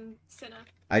 Tapot and Cinna.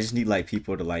 I just need like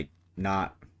people to like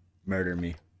not murder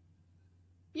me.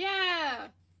 Yeah,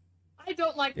 I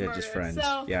don't like Yeah, murder. just friends.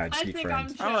 So Yeah, I just need think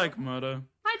friends. I'm chill. I like murder.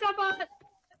 Hi, Tapot.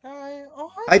 Hi.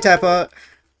 Oh, hi. Hi, Tappa.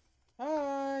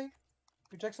 Hi.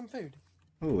 Would you like some food?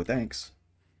 Oh, thanks.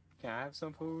 Can I have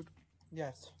some food?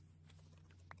 Yes.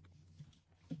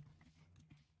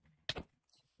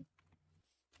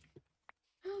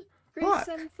 Grace, What?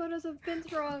 send photos of bin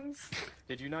throngs.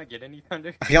 Did you not get any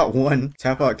Thunder? I got one.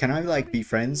 Tappa, can I like be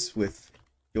friends with?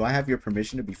 Do I have your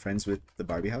permission to be friends with the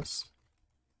Barbie house?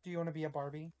 Do you want to be a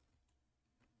Barbie?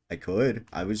 I could.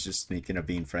 I was just thinking of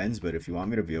being friends, but if you want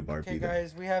me to be a Barbie, Okay, then...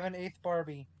 guys, we have an 8th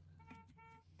Barbie.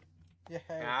 Yeah.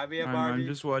 Can I be a I'm Barbie?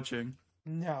 just watching.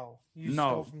 No, you No.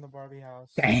 stole from the Barbie house.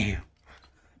 Damn.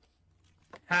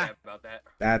 Sorry about that.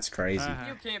 That's crazy.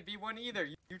 You can't be one either.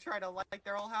 You try to light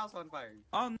their whole house on fire.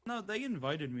 Oh no, they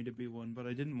invited me to be one, but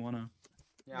I didn't wanna.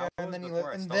 Yeah, I and was then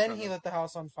before I stole from he them. lit the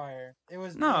house on fire. It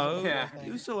was No, it was a Yeah. thing.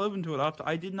 he was still open to it after.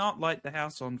 I did not light the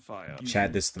house on fire.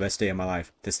 Chat, this is the best day of my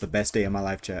life. This is the best day of my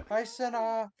life, chat. Hi,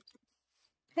 Senna.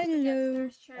 Hello.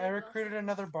 I recruited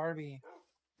another Barbie.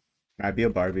 Can I be a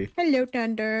Barbie? Hello,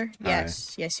 Thunder. Hi.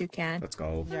 Yes, yes, you can. Let's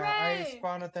go. Yeah, I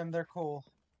spawned with them. They're cool.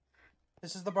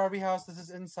 This is the Barbie house. This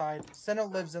is inside. Senna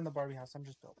lives in the Barbie house. I'm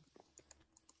just building.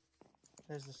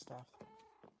 There's the stuff.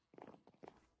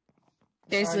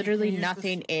 There's You can literally use this-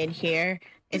 nothing in here.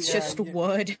 It's Yeah, just you-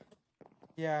 wood.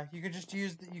 Yeah, you could just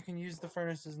use you can use the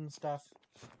furnaces and stuff.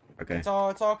 Okay. It's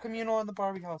all communal in the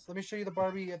Barbie house. Let me show you the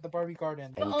Barbie at the Barbie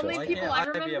garden. The only Why people can't I I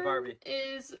be a remember Barbie?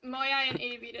 is Moya and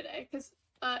Avi today, because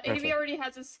Avi Perfect. already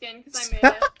has his skin because I made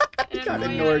it. And then Got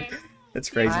Moya- ignored. That's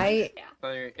crazy.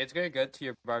 So it's gonna get to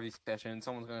your Barbie session and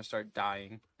someone's gonna start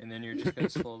dying, and then you're just gonna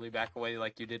slowly back away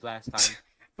like you did last time.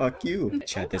 Fuck you.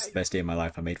 Chat, this is the best day of my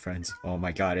life. I made friends. Oh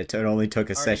my god, it only took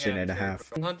a session and a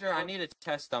half. Hunter, I need a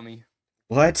test dummy.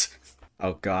 What?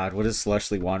 Oh god, what does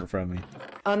Slushly want from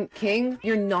me? King,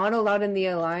 you're not allowed in the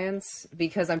alliance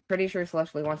because I'm pretty sure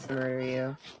Slushly wants to murder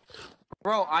you.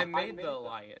 Bro, I made the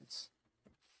alliance.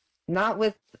 Not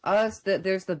with us.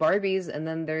 There's the Barbies, and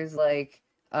then there's like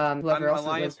whoever I'm else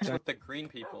alliance is with the green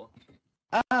people.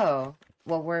 Oh,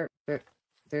 well,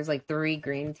 there's like 3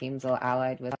 green teams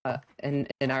allied with in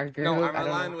our group. No, I'm I don't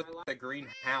aligned know. with the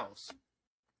greenhouse.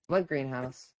 What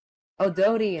greenhouse? Oh,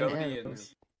 Dodie and Dodie and-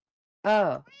 Ems.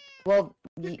 Oh, well,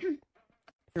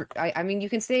 I mean, you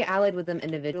can stay allied with them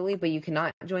individually, but you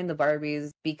cannot join the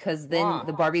Barbies because then Why?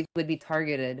 the Barbies would be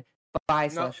targeted by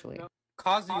No, Slushly. no.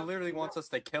 Kazi literally wants us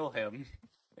to kill him.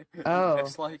 Oh.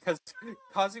 It's like, because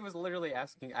Kazi was literally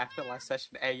asking after last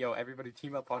session, hey, yo, everybody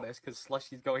team up on us because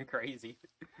Slushy's going crazy.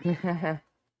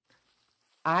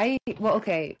 Well,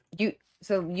 okay,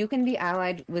 so you can be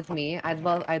allied with me. I'd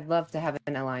love to have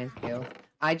an alliance with you.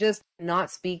 I just not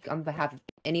speak on behalf of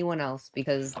anyone else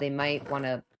because they might want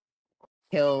to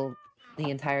kill the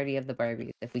entirety of the Barbies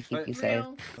if we keep you safe.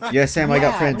 Yeah, Sam, I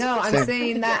got friends. No, I'm Sam.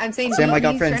 saying that. I'm saying Sam, I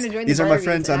got he's friends. trying to join These the are my Barbies,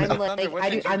 friends. and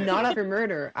I'm- I'm not up for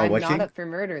murder. Oh, I'm what, not King? up for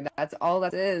murder. That's all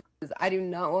that is. I do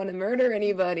not want to murder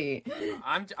anybody.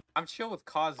 I'm chill with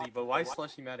Kazi, but why is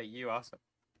Slushy mad at you also?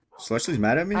 Slushly's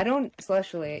mad at me? I don't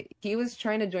Slushly. He was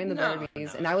trying to join the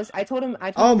Barbies, and I told him.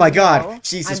 Oh my him god! no.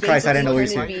 Jesus I'm Christ, I didn't know he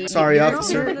was basically here. trying to Sorry, be-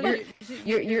 officer.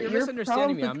 You're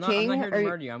misunderstanding me. problems I'm with not King here to are-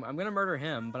 murder you. I'm gonna murder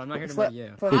him, but I'm not here to murder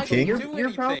you.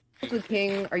 Your problems with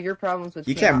King are your problems with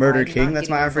You King. can't murder I'm King, not that's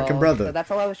my getting African involved. brother. So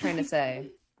that's all I was trying to say.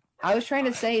 I was trying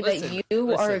to say that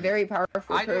you are a listen. very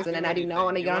powerful I don't person, do and I do not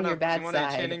want to anything. get on You your bad you want a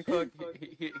side. chanting cook?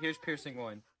 Here's piercing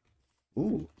one.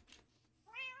 Ooh.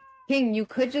 King, you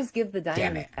could just give the Damn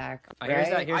diamond it. back, Here's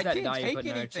right? that didn't die you take put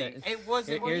in our anything. chest. It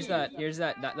wasn't Here's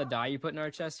me. the die you put in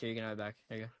our chest. Here, you can have it back.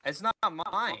 There you go. It's not mine.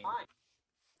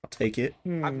 I'll take it.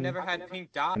 I've never had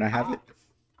pink dye. Can I have it?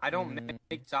 I don't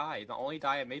make dye. The only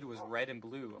dye I made was red and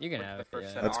blue. You can with have the it, first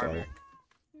yeah. set Let's of go. armor.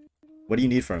 What do you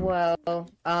need from me? Well,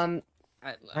 I I'm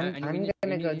need-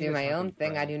 gonna we go need do to my talk own in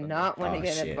thing. I private, do but- not want to Oh,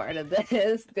 get a shit. part of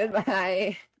this.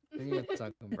 Goodbye. We need to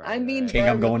talk in private, I'm being alright? King,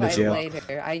 I'm going to barbified jail.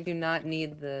 later. I do not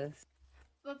need this.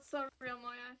 That's so real,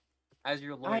 Moya. As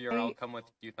your lawyer, I'll come with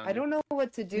you, Thunder. I don't know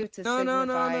what to do to No, signify no,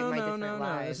 my no, different no, no.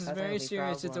 lives. This is That's the very only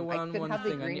serious. It's a problem. I could one-on-one have the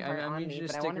thing. green heart I on need me, you to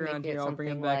but I stick wanna around make it here. I'll bring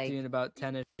him something back to like- you in about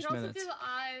 10-ish You can also minutes. do the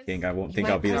eyes. King, I won't You think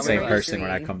might I'll be the have same it person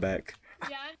when I green. come back.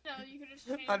 Yeah, I know. You could just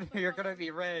change. Thunder, you're gonna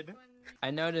be red.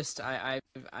 I noticed. I've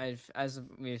as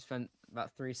we've spent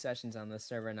about 3 sessions on this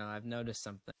server now. I've noticed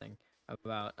something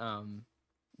about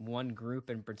one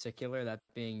group in particular, that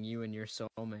being you and your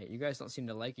soulmate. You guys don't seem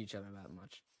to like each other that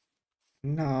much.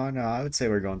 No, I would say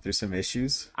we're going through some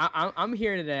issues. I'm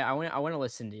here today. I want to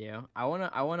listen to you. I want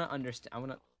to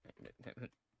understand.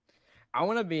 I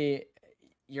want to be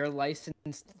your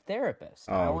licensed therapist.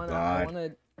 Oh,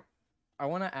 God. I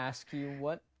want to ask you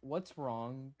what's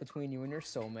wrong between you and your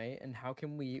soulmate, and how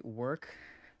can we work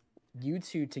you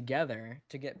two together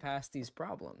to get past these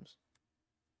problems?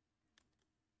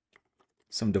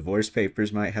 Some divorce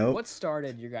papers might help. What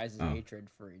started your guys' Oh. hatred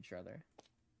for each other?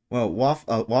 Well,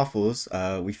 Waffles,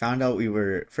 we found out we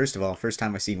were... First of all, first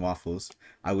time I seen Waffles,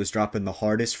 I was dropping the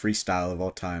hardest freestyle of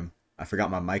all time. I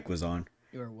forgot my mic was on.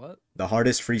 You were what? The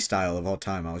hardest freestyle of all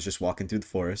time. I was just walking through the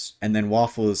forest. And then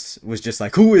Waffles was just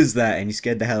like, who is that? And he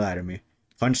scared the hell out of me.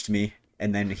 Punched me.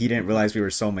 And then he didn't realize we were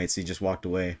soulmates. So he just walked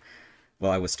away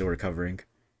while I was still recovering.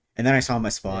 And then I saw him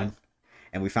at spawn. Yeah.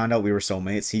 And we found out we were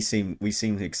soulmates. We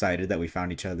seemed excited that we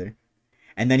found each other.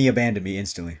 And then he abandoned me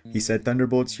instantly. He said,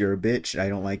 Thunderbolts, you're a bitch. I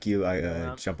don't like you.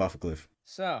 I jump off a cliff.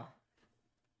 So,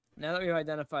 now that we've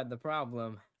identified the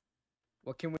problem,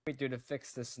 what can we do to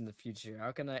fix this in the future?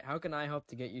 How can I hope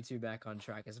to get you two back on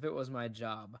track? As if it was my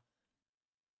job.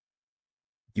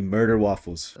 You murder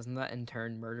Waffles. Doesn't that in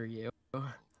turn murder you?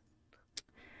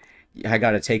 I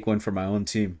gotta take one for my own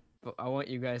team. But I want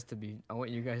you guys to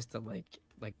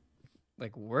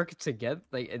like work together.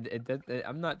 Like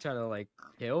I'm not trying to like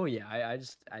kill you.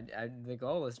 The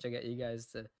goal is to get you guys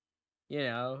to,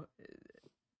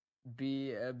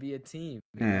 be a team.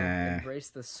 Embrace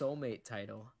the soulmate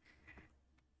title.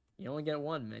 You only get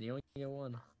one, man. You only get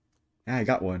one. Yeah, I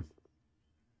got one.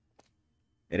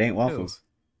 It ain't Waffles.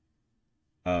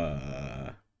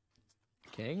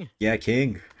 King? Yeah,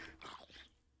 King.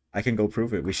 I can go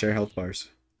prove it. We share health bars.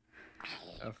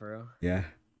 Oh, for real? Yeah.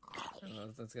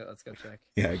 Let's go check.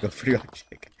 Yeah, go for your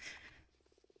check.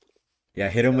 Yeah,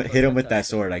 hit him with that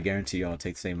sword. I guarantee you I'll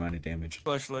take the same amount of damage.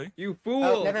 Flashlight. You fool!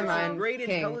 Oh, never mind. Great King,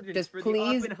 intelligence just for the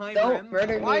please Oppenheimer don't M.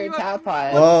 murder Why me you in have-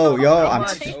 Towpod. Whoa, yo,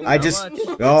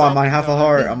 How I'm on half a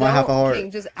heart. I'm on half a heart. King,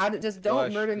 just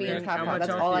don't murder me in Towpod.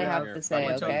 That's all I have to say,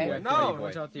 okay? No,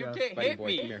 you can't hit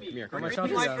me. How much health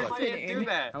do you Green have? life can't do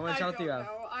that. How much health do you have?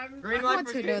 Green I life want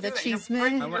to can't know do the that. You're cheese man.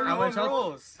 breaking your How much own health-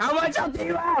 rules. How much health do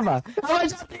you have? How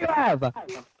much health do you have?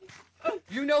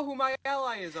 You know who my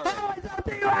ally is already. How much health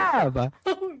do you have?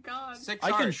 Oh God. 6 I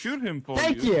can hearts. shoot him for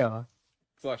Thank you.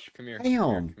 Flush, come here.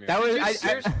 Damn. That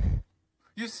was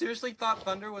You seriously thought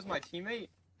Thunder was my teammate?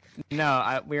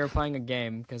 No, we were playing a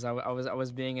game because I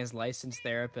was being his licensed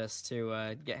therapist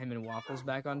to get him and Waffles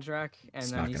back on track, and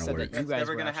It's then not he gonna said work. that you That's guys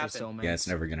never were gonna actually happen. soulmates. Yeah, it's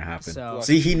never gonna happen. So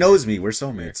See, he knows me. We're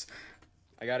soulmates.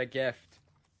 I got a gift.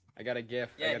 I got a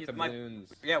gift. Yeah, I got he's the my-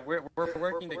 balloons. Yeah, we're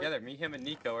working together. Me, him, and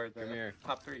Nico are the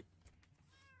top 3.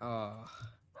 Oh.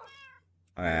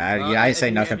 I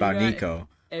say nothing about got- Nico.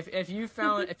 If you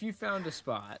found a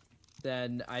spot,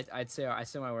 then I'd say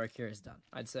my work here is done.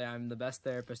 I'd say I'm the best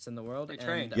therapist in the world. Hey,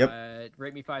 trained. And, Yep.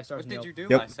 Rate me 5 stars. What did you do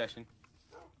Yep. last session?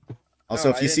 Also,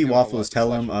 No, if I you see didn't know what Waffles, was.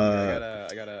 tell him I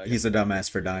gotta he's a dumbass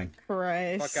for dying.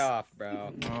 Christ. Fuck off,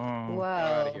 bro. Oh.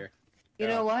 Wow. outta here. You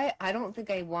know what? I don't think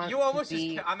I want You almost to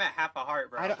be... just. I'm at half a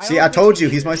heart, bro. See, I told you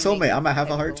he's my soulmate. I'm at half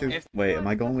a heart too. If- Wait, am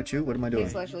I going with you? What am I Hey, doing?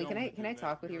 Slushley, can I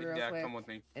talk with you real Yeah, quick? come with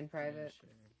me. In private?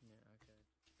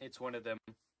 It's one of them.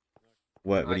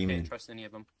 What do you I mean? can't trust any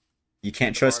of them. You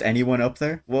can't trust anyone up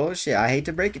there? Well, shit, I hate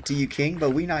to break it to you, King, but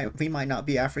we might not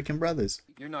be African brothers.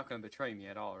 You're not gonna betray me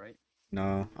at all, right?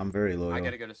 No, I'm very loyal. I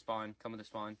gotta go to spawn. Come to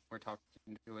spawn. We're talking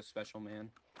to a special man.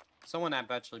 Someone I've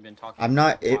actually been talking. I'm to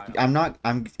not. for a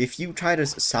while. If you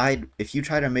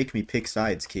try to make me pick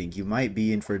sides, King, you might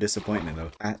be in for a disappointment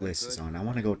though. Atlas is on. I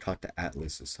want to go talk to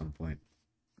Atlas at some point.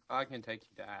 I can take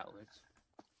you to Atlas.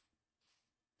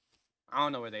 I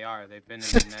don't know where they are. They've been in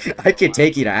the nether for I a can while.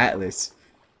 take you to Atlas.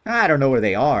 I don't know where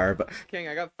they are, but King,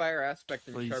 I got fire aspect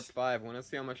in Please. sharp 5. Wanna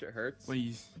see how much it hurts?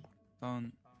 Please.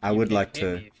 Don't. I would can't like hit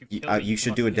to. me. If you kill me, You you should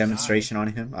must do a die. demonstration on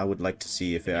him. I would like to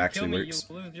see if it If you actually kill me, works.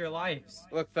 you'll lose your lives.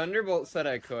 Look, Thunderbolt said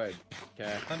I could.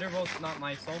 Okay. Thunderbolt's not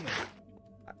my soulmate.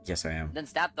 Yes, I am. Then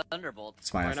stab Thunderbolt.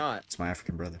 It's my Why not? It's my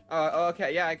African brother. Oh,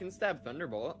 okay. Yeah, I can stab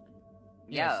Thunderbolt.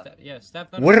 Yeah.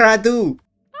 Step What did I do?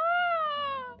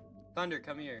 Thunder,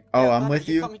 come here. Oh, Yeah, I'm Thunder, with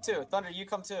you. Come too. Thunder, you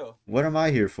come too. What am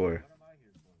I here for?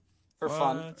 For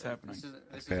fun. What's happening? This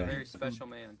is a Okay. very special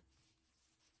man.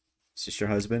 Is this your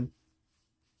husband?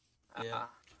 Yeah.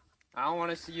 I don't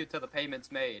want to see you till the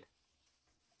payment's made.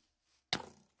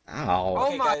 Ow. Oh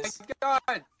Okay, my guys.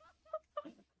 god!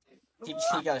 He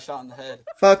got shot in the head.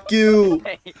 Fuck you,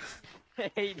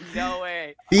 Hey, no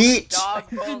way. bitch. Dog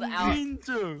pulled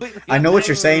out. I know what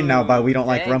you're saying now, but we don't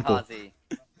like Dang, Rumple. Kazi.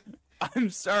 I'm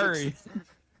sorry.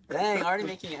 Dang, already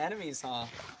making enemies, huh?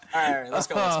 Alright, let's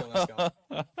go.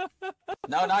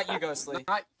 No, not you, Ghostly.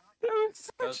 Not That was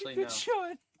such Ghostly, a good no.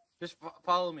 shot. Just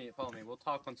follow me. We'll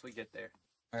talk once we get there.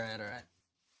 Alright.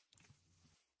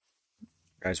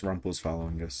 Guys, Rumple's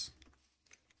following us.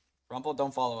 Rumple,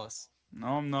 don't follow us. No,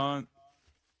 I'm not.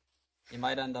 You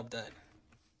might end up dead.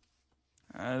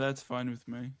 That's fine with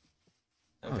me.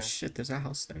 Oh shit, there's a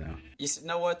house there now. You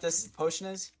know what this potion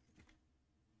is?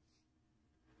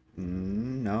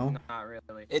 No. Not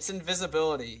really. It's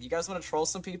invisibility. You guys want to troll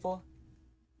some people?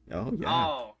 Oh yeah.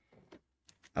 Oh.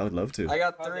 I would love to. I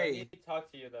got Kazi, I 3. need to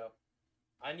talk to you though.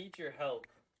 I need your help.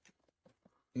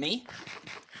 Me?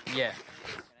 Yeah.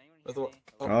 With what?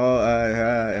 Oh,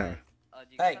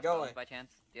 Do you guys Hey, have go bones away. by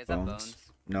chance? Do you guys have bones. bones?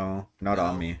 No, not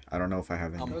on me. I don't know if I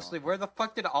have any. Mostly, where the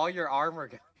fuck did all your armor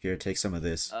go? Here, take some of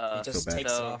this. He I just feel bad.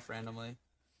 takes it off randomly.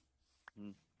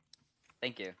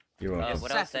 Thank you. You're welcome.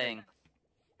 What I was saying.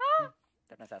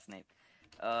 Don't assassinate.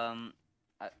 I'm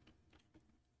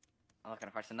not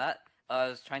gonna question that. I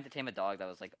was trying to tame a dog that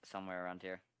was like somewhere around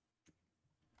here.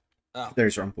 Oh.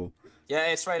 There's Rumple. Yeah,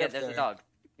 it's right Yeah, up there's there. a dog.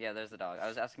 Yeah, there's a dog. I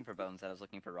was asking for bones. I was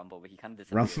looking for Rumble, but he kind of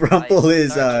disappeared. Rumple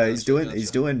is Sorry.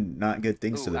 he's doing not good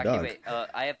things Ooh, to the actually, dog. wait.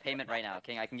 I have payment right now.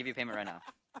 King, I can give you payment right now.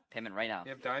 Payment right now. You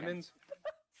have diamonds?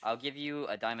 I'll give you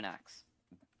a diamond axe.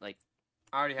 Like,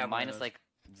 I already have one of minus those. like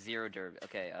 0 derb.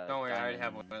 Okay. Don't worry, I already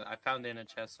have diamond- one. I found it in a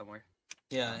chest somewhere.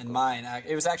 Yeah, and mine.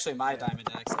 It was actually my diamond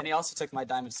axe, and he also took my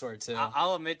diamond sword too.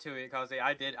 I'll admit to it, cause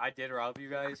I did rob you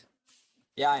guys.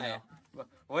 Yeah, I know.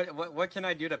 What can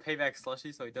I do to pay back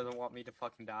Slushy so he doesn't want me to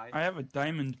fucking die? I have a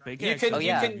diamond pickaxe. can- Oh you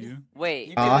yeah. can- Wait.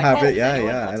 You Oh, can, I like, have oh, it. Yeah, anyone-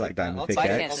 yeah. I'll I take like that. diamond I'll By take it.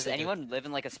 chance, pickaxe. does anyone live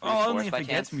in like a spruce Oh, only forest if by it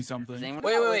chance? gets me something. Does anyone...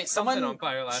 Wait. Something Someone on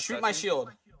fire last shoot my session. shield.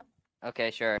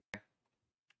 Okay, sure.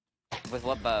 With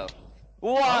what bow?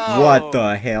 What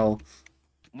the hell?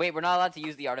 Wait, we're not allowed to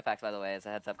use the artifacts, by the way, as a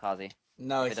heads up, Kazi.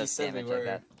 No, If it he does said we damage like were.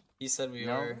 that. He said we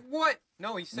No. were. What?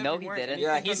 No, he said No, we he weren't. didn't.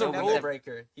 Yeah, he's a No, rule no.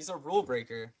 breaker. He's a rule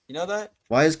breaker. You know that?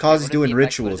 Why is Kazi what is doing the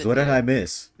effect? What rituals? does it What did do? I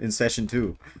miss in session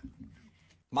 2?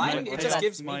 Mine, My it just bad.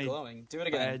 gives me My glowing. Do it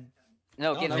again.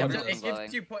 No, it No, gives no, It, it everyone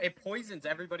doesn't. glowing. it poisons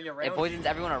everybody around. It poisons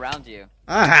everyone around you.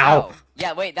 Ow! Ow.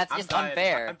 Yeah, wait, that's I'm just dying.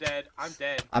 unfair. I'm dead. I'm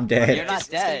dead. I'm You're dead. not It's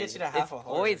gonna dead. get you to half It's a heart.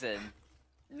 poison.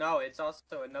 No, it's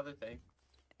also another thing.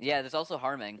 Yeah, there's also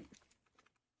harming.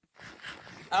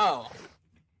 Oh.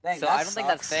 Dang, So that I don't think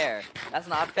that's sucks. fair. That's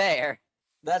not fair.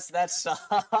 That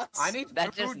sucks. I need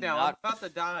That food just now. knocked- I'm about to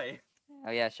die.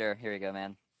 Oh yeah, sure. Here we go,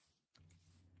 man.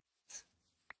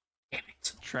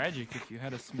 Tragic if you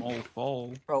had a small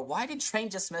fall. Bro, why did Train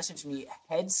just message me?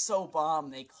 Head so bomb.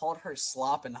 They called her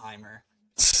Sloppenheimer.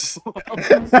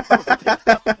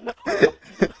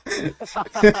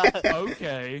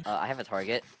 Okay. I have a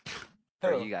target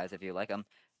for Who? you guys if you like them.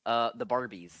 The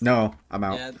Barbies. No, I'm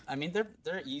out. Yeah, I mean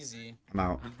they're easy. I'm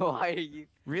out. Why are you?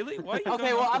 Really? Why? Are you Okay,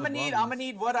 going well after I'm the gonna Barbies?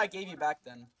 need what I gave you back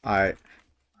then. Alright.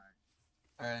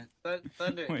 Alright.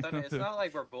 Thunder, Wait, Thunder, it's Thunder. not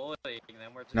like we're bullying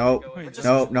them. We're just Nope. going We're to- just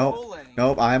Nope. Nope. trolling.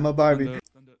 Nope. I'm a Barbie.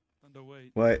 Thunder,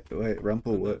 wait. Wait,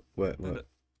 Rumple, what?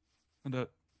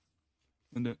 Thunder.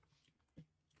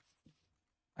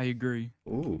 I agree.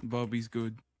 Ooh, Bobby's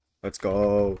good. let's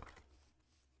go.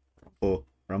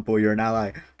 Rumple, you're an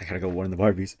ally. I gotta go warn the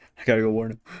Barbies. I gotta go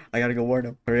warn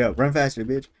them. Hurry up, run faster,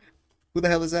 bitch. Who the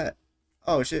hell is that?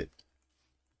 Oh shit.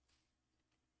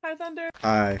 Hi, Thunder.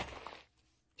 Hi.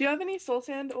 Do you have any soul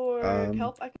sand or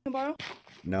kelp I can borrow?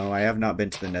 No, I have not been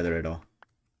to the Nether at all.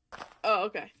 Oh,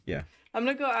 okay. Yeah. I'm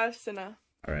gonna go ask Cinna.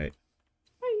 All right.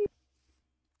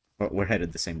 Well, we're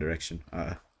headed the same direction.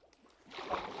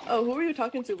 Oh, who were you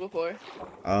talking to before?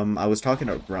 I was talking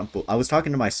to Rumple. I was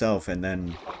talking to myself, and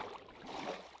then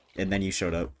you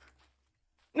showed up.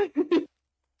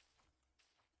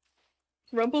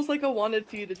 Rumple's like a wanted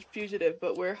fugitive,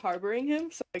 but we're harboring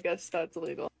him, so I guess that's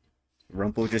illegal.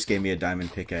 Rumple just gave me a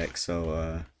diamond pickaxe,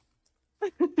 so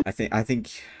I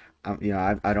think, you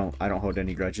know, I don't hold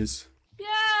any grudges.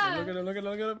 Yeah. Look at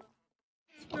him.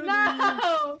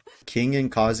 No. King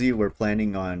and Kazi were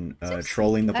planning on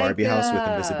trolling the Barbie house with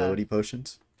invisibility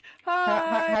potions.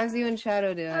 How's you and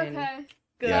Shadow doing? Okay.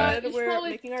 Good. Yeah. We're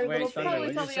making our little Thunder,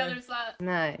 Probably what'd tell you the say? others that.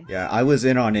 Nice. Yeah, I was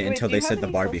in on it Wait, until do they you said have the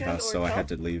any Barbie soul sand house, or so I kelp? had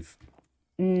to leave.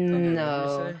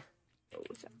 No.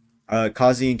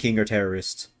 Kazi and King are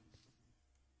terrorists.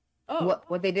 Oh.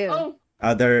 What they do? Oh.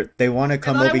 They want to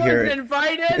come and over I here. was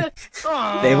invited.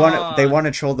 They want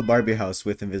to troll the Barbie house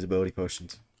with invisibility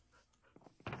potions.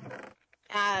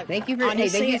 Thank you for.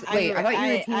 Honestly, hey, thank you. Wait, I thought you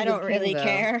were team I don't with really King, though.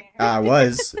 care. I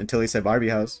was until he said Barbie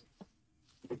house.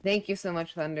 Thank you so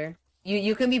much, Thunder.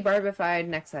 You can be barbified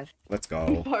next session. Let's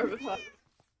go.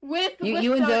 With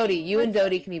You and Dodie. You and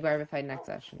Dodie can be barbified next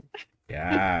session.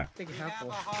 Yeah. We have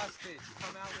a hostage.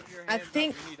 Come out with your I hands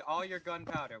think- up. We need all your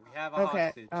gunpowder. We have a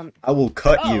Okay. hostage. I will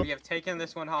cut you. We have taken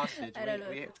this one hostage. I don't know.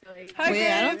 We, Wait,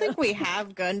 I don't think we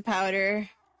have gunpowder.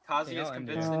 Kazi is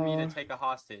convinced me to take a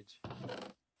hostage.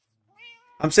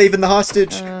 I'm saving the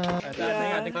hostage.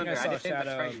 I think I Yeah. saw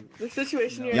Shadow. The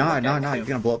situation you're Yeah, in. no, you're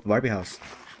gonna blow up the Barbie house.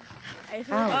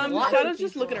 Shadow's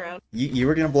just looking around. You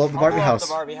were gonna blow up the I'll Barbie blow up house.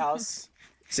 the Barbie house.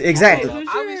 See, exactly.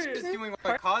 I was just doing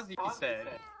what Kazi said.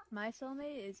 My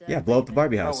soulmate is. Yeah, blow up the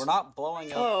Barbie Bro, house. we're not blowing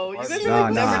up. Oh, you Barbie. guys No, are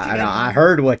no, never together. I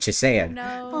heard what you said.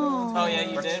 No. Oh yeah,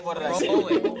 you did. What did I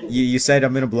say? You said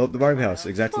I'm gonna blow up the Barbie house,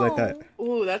 exactly like that.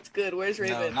 Ooh, that's good. Where's No,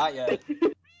 Raven? not yet.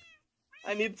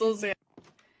 I need soul sand.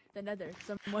 The Nether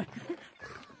somewhere.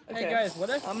 Okay. Hey guys, what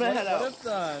if I'm gonna head out.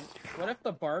 what if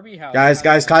the Barbie house? Guys,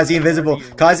 has Kazi a invisible.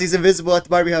 Barbie- Kazi's invisible at the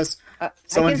Barbie house.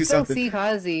 Someone I do can still something. see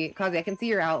Kazi. Kazi, I can see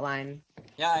your outline.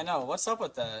 Yeah, I know. What's up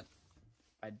with that?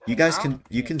 You guys can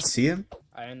see him?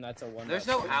 And that's a one. There's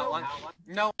no outline.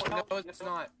 No, it's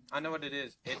not. I know what it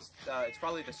is. It's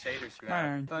probably the shaders you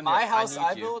have. Thunder, My house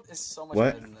I need you. built is so much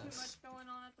What? better than this.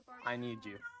 I need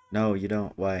you. No, you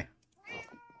don't. Why?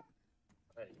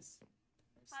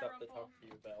 Stuff to talk to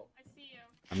you about.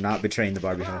 I'm not betraying the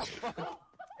Barbie house.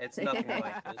 It's nothing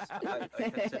like this. I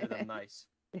consider them nice.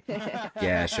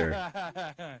 Yeah, sure.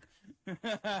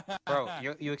 Bro,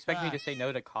 you expect me to say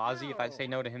no to Kazi? If I say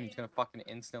no to him, he's gonna fucking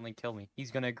instantly kill me.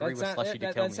 He's gonna agree with Slushy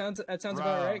to kill me. That sounds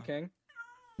about right, King.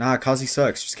 Nah, Kazi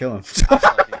sucks. Just kill him.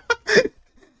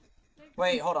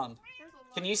 Wait, hold on.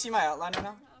 Can you see my outline right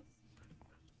now?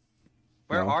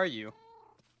 Where No. are you?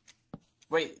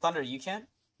 Wait, Thunder, you can't?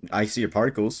 I see your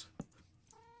particles.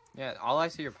 Yeah, all I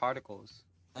see are particles.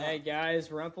 Hey guys,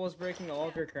 Rumple's breaking all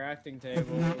of your crafting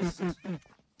tables.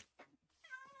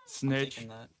 Snitch. Taking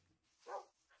that.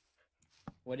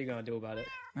 What are you gonna do about it?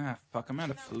 Ah, fuck, I'm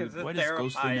out of food. This is Why does Ghostly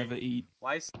terrifying. never eat?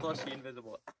 Why is Slushy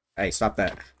invisible? Hey, stop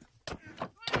that.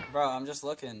 Bro, I'm just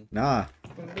looking. Nah.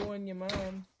 I'm doing your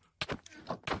mom.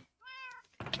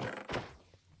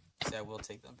 See, I will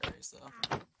take them berries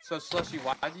though. So Slushy,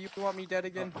 why do you want me dead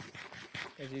again?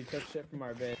 Because you took shit from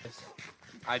our base.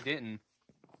 I didn't.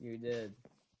 You did.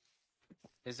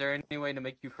 Is there any way to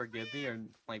make you forgive me or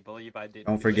like believe I didn't?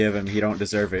 Don't do forgive him. He don't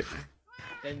deserve it.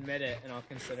 Admit it, and I'll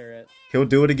consider it. He'll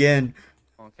do it again.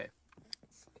 Okay.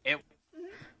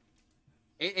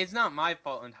 It's not my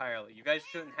fault entirely. You guys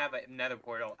shouldn't have a nether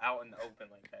portal out in the open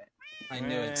like that. I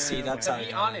knew it. See, that's how To be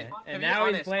you honest, And to be now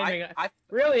he's honest, blaming. I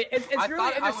Really, it's I really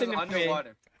thought I was interesting to me.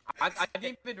 underwater. I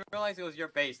didn't even realize it was your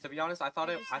base. To be honest, I thought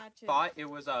it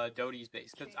was Dodie's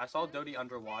base because I saw Dodie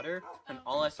underwater and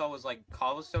all I saw was like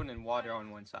cobblestone and water on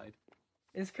one side.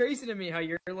 It's crazy to me how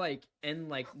you're like in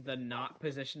like the not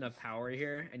position of power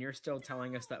here, and you're still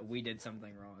telling us that we did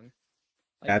something wrong.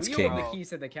 Like, That's we king. own the keys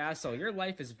to the castle. Your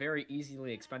life is very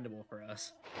easily expendable for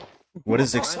us. What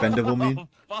does expendable mean?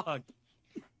 Fuck.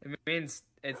 It means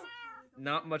it's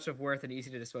not much of worth and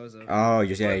easy to dispose of. Oh,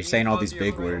 you're saying all these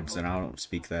big words, and I don't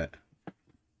speak that.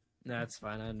 No, that's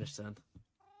fine. I understand.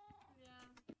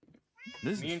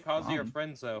 Me and Kazi are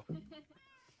friends though.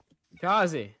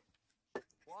 Kazi.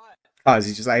 Cause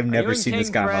he's just I've Are you never and seen this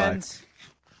King guy in my life. friends?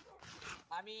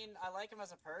 I mean, I like him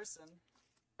as a person.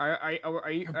 Are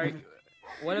you?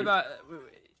 What about?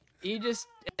 He just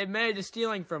admitted to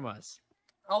stealing from us.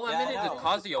 Oh, I Yeah, admitted I to know.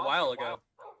 Kazi a while ago.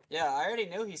 Yeah, I already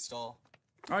knew he stole.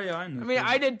 Oh yeah, I I know. mean,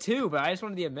 I did too, but I just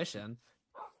wanted the admission.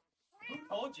 Who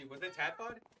told you? Was it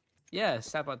Tadpod? Yes,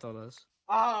 Sapot told us.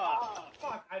 Ah,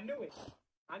 fuck! I knew it.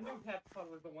 I knew Tadpod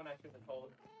was the one I should have told.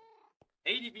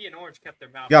 ADV and Orange kept their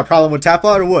mouth. You got a problem with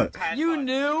Taplot or what? You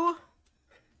knew?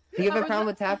 Do you have a problem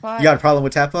with Tapot? You got a problem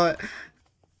with Taplot?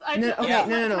 No, okay, Yeah.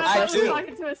 no. I Slushy. do.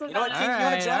 Talking to us You know what, King?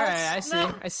 Alright, You know I see.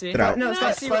 I see. Get out. No, I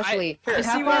stop, see. Slushy. I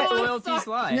see where the loyalties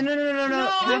lie. No.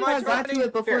 Tapot got to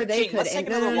it before Here, they King, could. let's take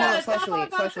And, another walk.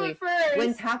 Slushy.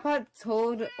 When Tapot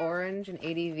told Orange and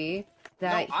ADV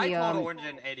that No, I he told Orange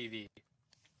and ADV.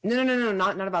 No,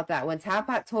 not about that. When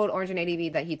Tapot told Orange and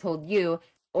ADV that he told you,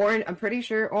 Orange, I'm pretty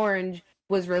sure Orange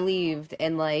was relieved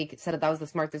and like said that was the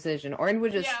smart decision. Orange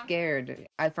was just scared,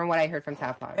 from what I heard from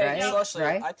Tapot, Hey, right? Slushy,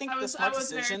 Right? I think I the was smart very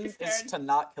decision is scared. to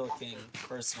not kill King,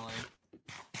 personally.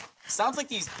 Sounds like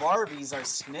these Barbies are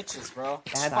snitches, bro.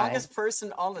 The Bad strongest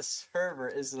person on the server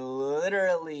is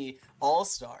literally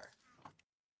All-Star.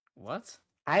 What?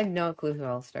 I have no clue who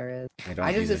All-Star is. I don't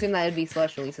I just either. assumed that it'd be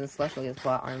Slushy since Slushy has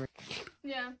plot armor.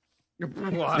 Yeah.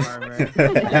 Plot armor.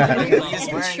 He's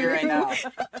wearing it right now.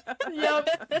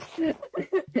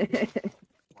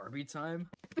 Barbie time?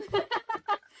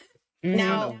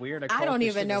 Now, What a weird I occult don't shit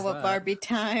even know is what that? Barbie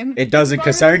time. It doesn't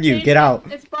concern you. Get out.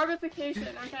 It's barbification,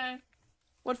 okay?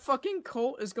 What fucking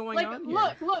cult is going Like, on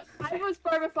here? look, I was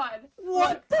barbified.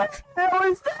 What the hell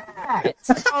is that?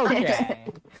 Okay.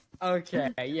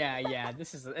 Okay. Yeah.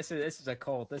 This is a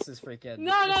cult. This is freaking.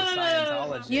 No, this no, is no, no, no,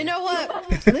 Scientology. You know what?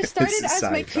 This started is as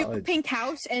my Scientology. cute pink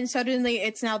house, and suddenly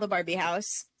it's now the Barbie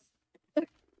house. This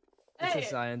Hey.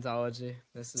 is Scientology.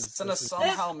 This is. Sonna This is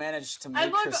somehow managed to I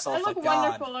make look herself a god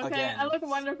wonderful, okay? again. I look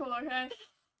wonderful, okay?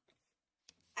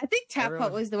 I think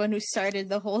Tapot was the one who started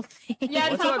the whole thing.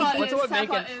 Yeah, What's Tapot with is.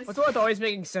 Tapot is. what's with always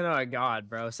making Senna a god,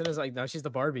 bro? Senna's like, no, she's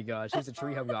the Barbie god. She was the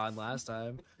Tree Hub god last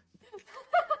time.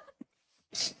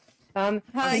 Does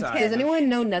sorry. anyone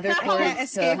know Nether I Codes can't to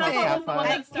escape help it. Tapot? I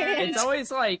can't. It's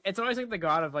always like the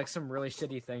god of like some really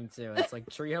shitty thing too. It's like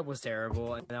Tree Hub was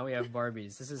terrible, and now we have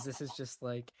Barbies. This is just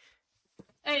like.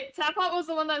 Hey, Tapot was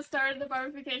the one that started the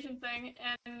barbification thing,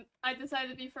 and I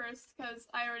decided to be first because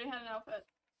I already had an outfit.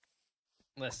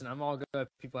 Listen, I'm all good with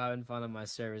people having fun on my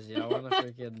servers. You know, I want to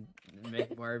freaking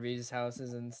make Barbies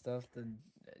houses and stuff. Then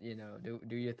you know,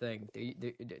 do your thing.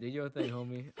 Do your thing,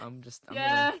 homie. I'm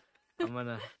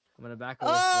gonna back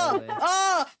away slowly.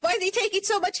 Why are they taking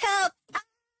so much help?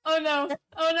 Oh no!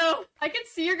 I can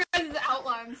see your guys'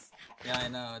 outlines. Yeah, I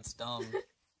know, it's dumb.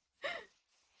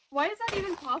 Why is that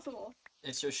even possible?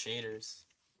 It's your shaders.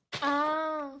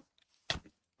 Oh.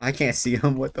 I can't see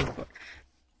him. What the fuck?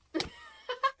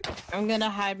 I'm gonna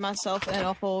hide myself in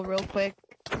a hole real quick.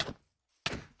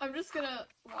 I'm just gonna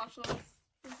watch this.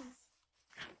 This is...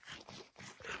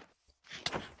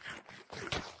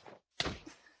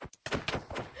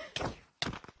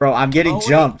 Bro, I'm getting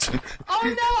jumped. Oh Oh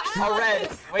no! Oh, red.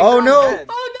 Wait, Oh, they're on no. red.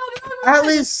 Oh no! They're on red.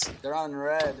 Atlas! They're on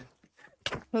red.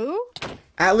 Who?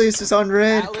 Atlas is on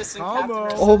red. Atlas and Captain Combo.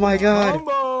 are Oh my sitting on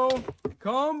god.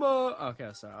 Combo. Okay,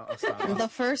 sorry. I'll stop. The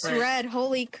first red.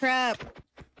 Holy crap.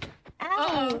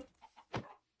 Uh-oh.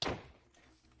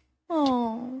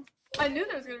 Oh. I knew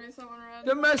there was gonna be someone red.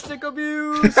 Domestic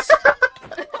abuse.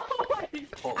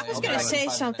 I was gonna say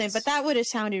something, but that would have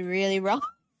sounded really wrong.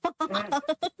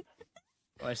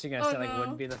 Was she gonna say like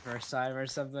wouldn't be the first time or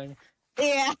something?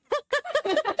 Yeah.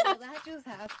 That just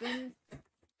happened.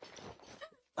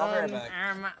 I'll be right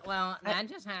back. Well, that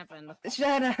just happened.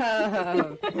 Shut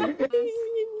up.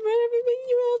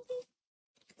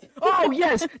 Oh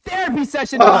yes, therapy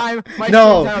session time. My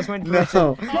no, stream tiles went no,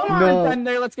 glitching. Come on, no.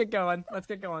 Thunder. Let's get going.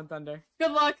 Thunder.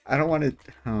 Good luck. I don't want to.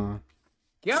 Oh.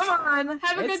 Come on.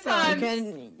 Have a It's good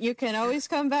time. You can always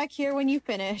come back here when you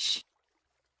finish.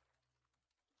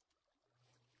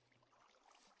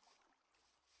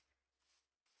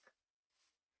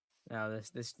 No,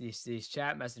 these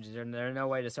chat messages are there's no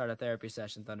way to start a therapy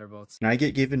session, Thunderbolts. Can I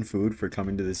get given food for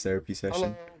coming to this therapy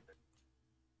session?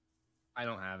 I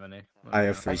don't have any. I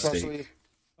have free steak.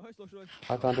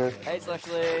 Hi, Thunder. Hey,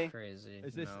 Slushley. Crazy.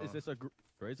 Is this a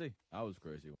crazy? I was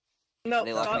crazy. No,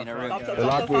 They locked me in a room. They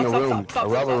locked me in a room,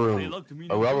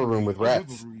 a rubber room with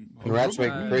rats. And rats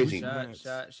make me crazy.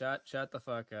 Shut the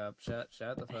fuck up. Shut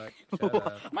the fuck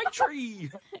up. My tree.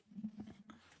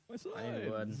 I need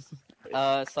wood.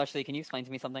 Slushley, can you explain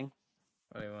to me something?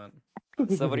 What do you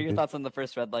want? So, what are your thoughts on the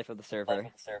first red life of the server?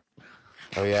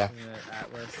 Oh yeah.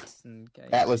 Atlas and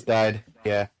Atlas died.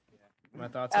 Yeah. My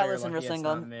thoughts are Atlas and lucky it's Rasengan.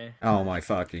 not me. Oh my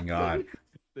fucking god.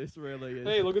 This really is.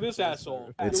 Hey, look at this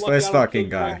asshole. It's You're lucky this I don't fucking kill you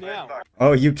guy. right now.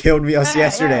 Oh, you killed me us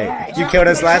yesterday. You killed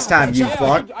us last time, you Yeah,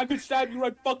 fuck. I could stab you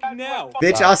right fucking now.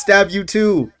 Bitch, I'll stab you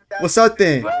too. What's up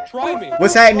then? Try me.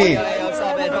 What's happening?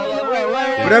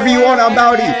 Whatever you want, I'm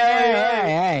about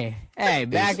it. Hey,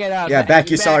 back it up. Yeah, back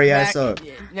your sorry ass up.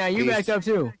 No, you backed up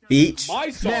too. Beach.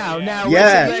 Now.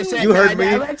 Yeah, you heard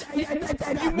me.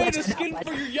 You made a skin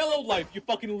for your yellow life, you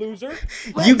fucking loser.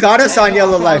 You got us on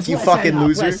Yellow Life, you fucking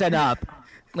loser. Listen up.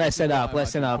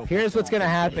 Here's what's gonna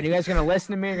happen. You guys are gonna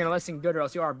listen to me, you're gonna listen good, or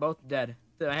else you are both dead.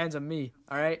 The hands of me,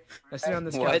 alright? Now sit on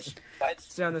this couch.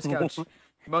 Sit on this couch.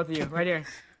 Both of you, right here.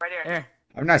 Here.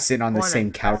 I'm not sitting on the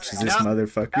same couch as this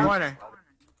motherfucker. Corner.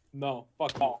 No,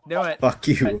 fuck you. Do it. Fuck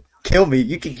you. Kill me.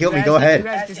 You can kill me. Go You ahead.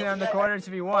 guys can sit on the corners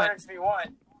if you want.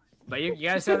 But you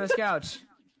gotta sit on this couch.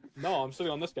 No, I'm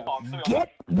sitting on this guy.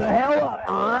 Get the hell up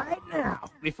right now.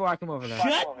 Before I come over there.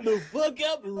 Shut the fuck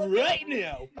up right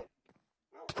now.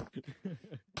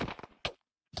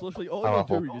 Slushley, all you're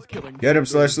doing is killing. Get him,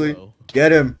 Slushley.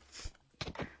 Get him.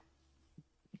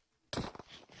 Sit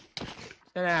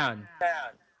down.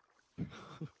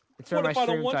 It's for my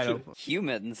stream title.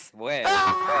 Humans? Where?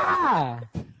 Ah!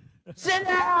 Sit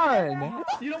down!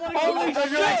 You don't want Other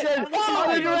direction!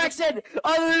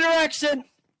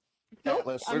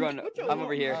 We're going. I'm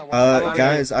over here.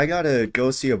 Guys, I gotta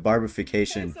go see a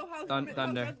barbification.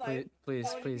 Thunder,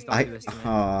 please don't do this to me.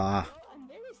 I'm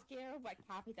very scared of what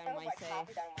Poppy Down might say.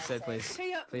 Say please.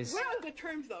 Please. We're on good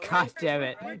terms though. God damn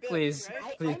it. Please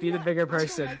be the bigger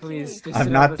person. Please. Just I'm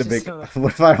sit not on the this- big.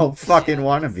 What if I don't fucking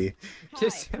want to be?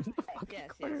 Just. Oh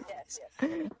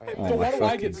So why my do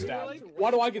I get fucking. stabbed? Why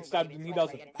do I get stabbed and he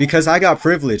doesn't? Because I got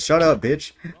privilege. Shut up,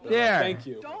 bitch. There. Thank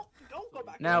you.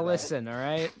 Now listen,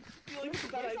 alright?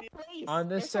 On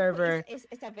this server.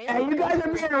 Hey, you guys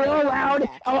are being real loud.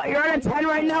 Oh, you're on a 10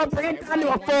 right now. Bring it down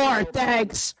to a 4.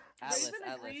 Thanks.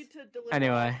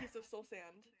 Anyway.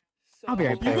 I'll be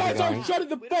right You back. guys aren't shutting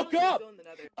the fuck up!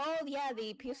 Oh yeah,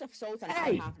 the piece of salt and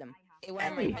I have them. It went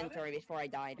in my inventory before I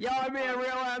died. Yo, I'm being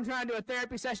real. I'm trying to do a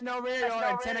therapy session over here. You're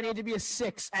on a 10. I need to be a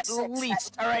 6 at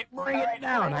least. Alright, bring it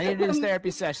down. I need to do this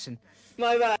therapy session.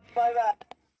 My bad.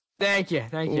 Thank you.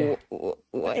 Okay,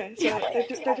 so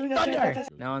they're doing that.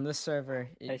 Now on this server,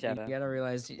 you gotta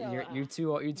realize you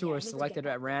two are selected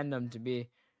at random to be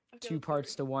 2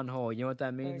 parts to 1 whole. You know what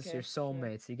that means? You're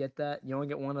soulmates. You get that? You only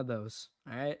get 1 of those.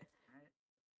 All right.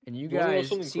 And you guys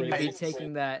seem to be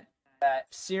taking that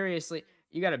seriously.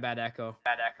 You got a bad echo.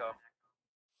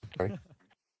 Sorry.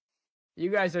 You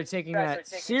guys are taking that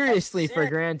seriously for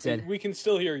granted. We can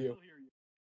still hear you.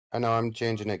 I know, I'm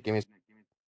changing it. Give me.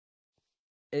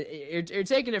 You're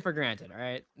taking it for granted, all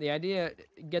right? The idea,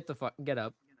 get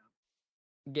up.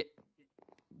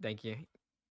 Thank you.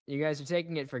 You guys are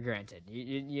taking it for granted.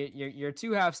 You're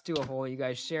 2 halves to a whole. You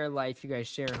guys share life. You guys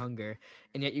share hunger,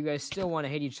 and yet you guys still want to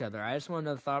hate each other. I just want to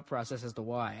know the thought process as to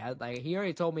why. He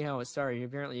already told me how it started.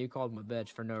 Apparently, you called him a bitch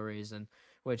for no reason,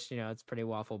 which it's pretty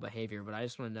waffle behavior. But I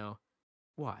just want to know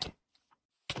why.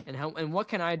 And what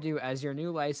can I do as your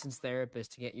new licensed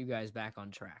therapist to get you guys back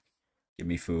on track? Give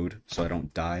me food so I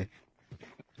don't die.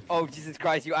 Oh, Jesus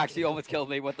Christ, you actually almost killed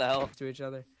me. What the hell? To each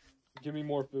other. Give me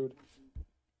more food.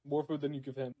 More food than you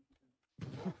give him.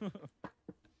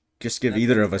 Just give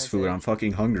either of us food. I'm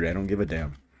fucking hungry. I don't give a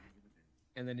damn.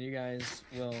 And then you guys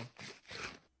will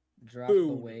drop Boom.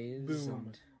 the ways. Boom.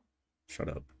 And... Shut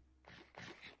up.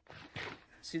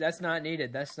 See, that's not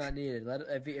needed. That's not needed.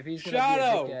 If he's gonna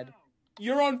Shadow! be a dickhead...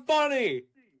 You're unfunny!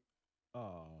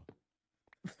 Oh.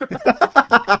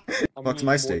 Fuck's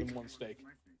my steak. Steak.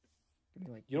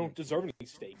 You don't deserve any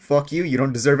steak. Fuck you. You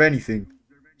don't deserve anything.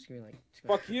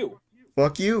 Fuck you.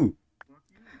 Fuck you.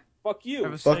 Fuck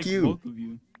you. Fuck you.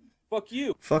 Fuck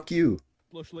you. Fuck you.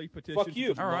 Fuck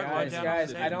you.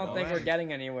 Guys, I don't think we're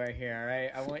getting anywhere here,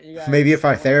 alright? I want you guys... Maybe if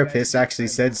our therapist actually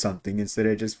said something instead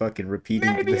of just fucking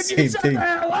repeating the same thing.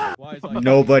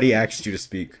 Nobody asked you to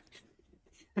speak.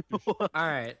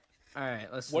 Alright.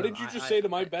 Alright, listen. What did you just say to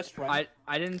my best friend?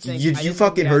 I didn't think... You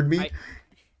fucking heard me?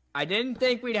 I didn't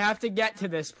think we'd have to get to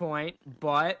this point,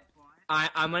 but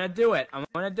I'm gonna do it. I'm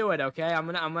gonna do it, okay? I'm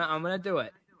gonna do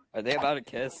it. Are they about to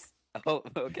kiss? Oh,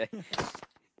 okay.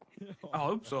 I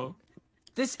hope so.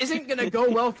 This isn't gonna go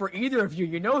well for either of you.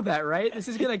 You know that, right? This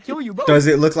is gonna kill you both. Does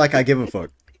it look like I give a fuck?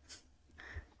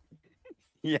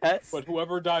 Yes. But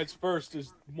whoever dies first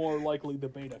is more likely the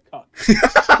beta cut.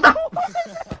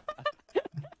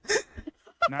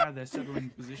 Nah, they're settling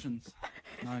positions.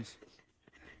 Nice.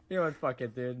 You know what? Fuck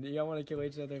it, dude. You all want to kill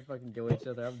each other? Fucking kill each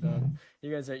other. I'm done.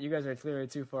 You guys are clearly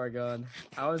too far gone.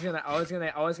 I was gonna do it.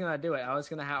 I was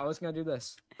gonna do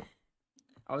this.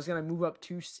 I was gonna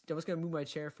move my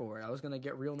chair forward. I was gonna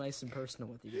get real nice and personal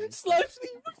with you guys. Slashly,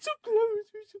 we're so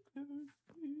close. We're so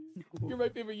close. You're my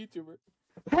favorite YouTuber.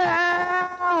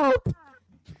 Help!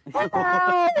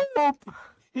 Help!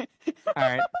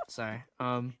 Alright, sorry.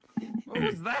 What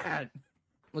was that?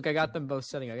 Look, I got them both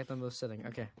sitting.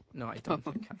 Okay. No, I don't.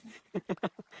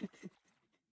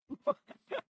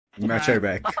 Give my chair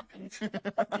back.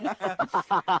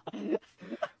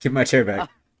 Give my chair back.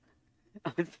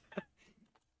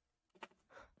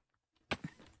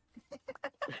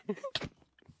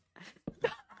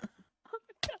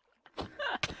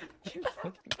 You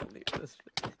fucking believe this.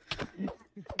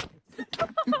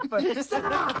 But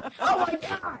stop! Oh my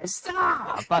god,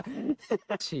 stop!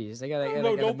 Jeez, I gotta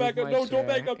No, don't back move up. my No, don't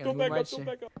back chair. up. Gotta Don't move back my up. chair. Don't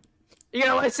back up. You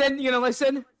gonna listen? You gonna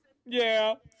listen?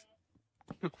 Yeah.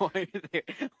 Why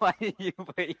did you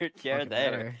put your chair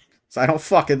there? So I don't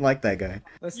fucking like that guy.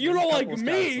 Listen, You don't like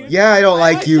me. Yeah, I don't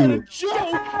like you. Shut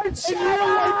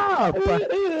up!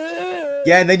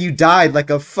 Yeah, and then you died like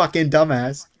a fucking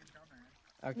dumbass.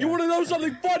 Okay. You want to know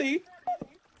something funny?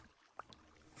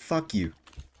 Fuck you.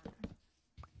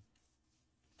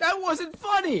 That wasn't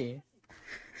funny!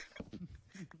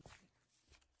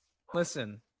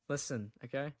 Listen,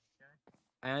 okay?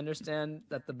 I understand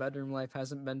that the bedroom life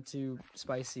hasn't been too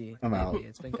spicy. I'm out. Lately.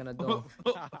 It's been kind of dull.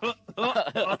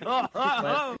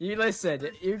 But you listen,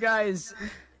 you guys,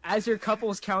 as your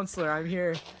couples counselor, I'm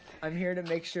here to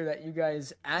make sure that you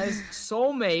guys, as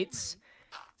soulmates,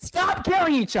 stop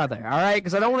killing each other, alright?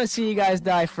 Because I don't want to see you guys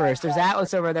die first. There's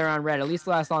Atlas over there on red. At least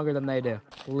last longer than they do.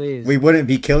 Please. We wouldn't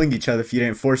be killing each other if you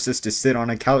didn't force us to sit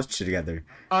on a couch together.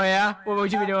 Oh yeah? What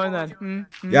would you be doing then?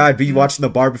 Yeah, I'd be watching the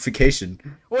barbification.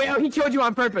 Oh yeah, he killed you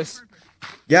on purpose.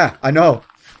 Yeah, I know.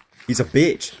 He's a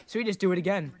bitch. So we just do it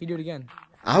again. You do it again.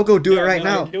 I'll go do it right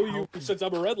I'll now. kill you since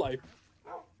I'm a red life.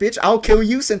 Bitch, I'll kill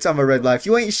you since I'm a red life.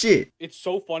 You ain't shit. It's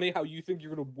so funny how you think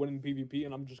you're gonna win in PvP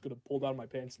and I'm just gonna pull down my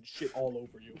pants and shit all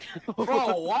over you.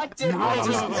 Bro, what did I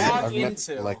just walk I've met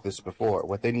into? like this before.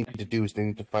 What they need to do is they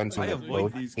need to find someone that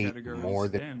both hate more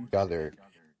than the other.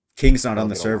 King's not on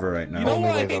the server right now. You know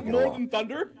what I hate more than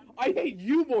Thunder? I hate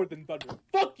you more than Thunder.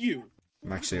 Fuck you!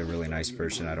 I'm actually a really nice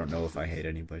person. I don't know if I hate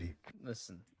anybody.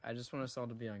 Listen, I just want us all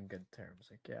to be on good terms.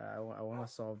 Like, yeah, I want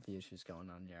to solve the issues going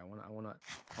on here. I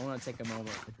want to take a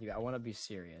moment with you. I want to be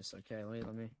serious. Okay,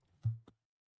 let me.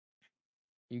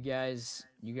 You guys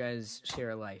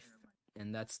share a life,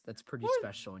 and that's pretty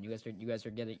special. And you guys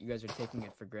are taking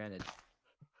it for granted.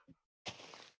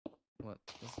 What?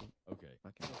 Okay.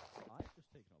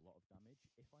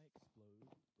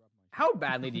 How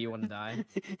badly do you want to die?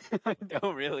 I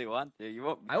don't really want to. You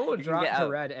won't. I will you can drop get to out.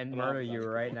 red and murder you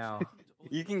right now.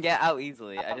 You can get out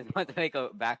easily. I just want to make a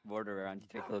back border around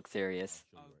you to look serious.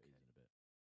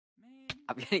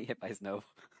 I'm getting hit by snow.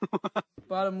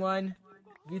 Bottom line,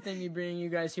 do you think me bringing you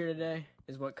guys here today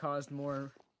is what caused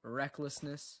more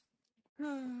recklessness?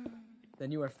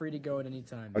 Then you are free to go at any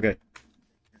time. Okay.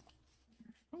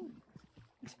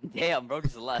 Damn, bro,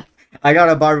 just left. I got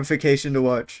a barbification to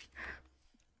watch.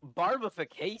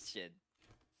 Barbification.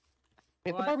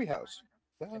 Hit the What? Barbie house.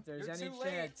 If there's You're any too late.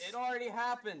 chance, It already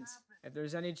happened. if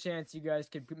there's any chance you guys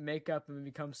could make up and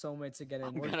become soulmates again and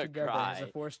I'm work gonna together as a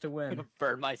cry. force to win,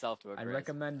 Burn myself to a I'd crisp.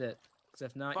 recommend it. Because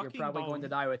if not, you're Fucking probably going to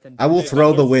die within. I will 10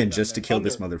 throw the seconds. win just to kill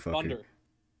this Thunder, motherfucker. Thunder.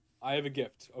 I have a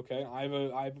gift. Okay, I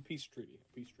have a peace treaty.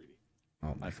 A peace treaty.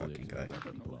 Oh my fucking god. I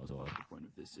don't know what the point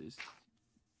of this is.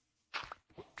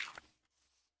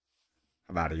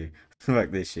 I'm out of here. Fuck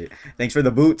this shit. Thanks for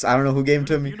the boots. I don't know who gave them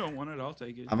to If me. you don't want it, I'll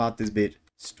take it. I'm out this bitch.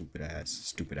 Stupid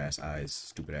ass eyes,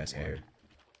 stupid ass hair,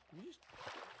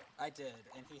 I did,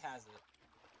 and he has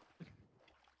it.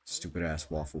 stupid ass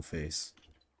waffle face.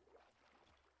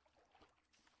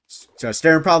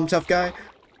 Staring problem, tough guy?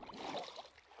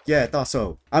 Yeah, I thought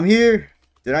so. I'm here.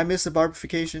 Did I miss the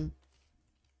barbification?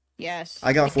 Yes.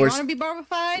 I got if you forced. want to be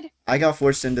barbified? I got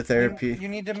forced into therapy. You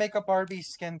need to make a Barbie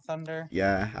skin, Thunder.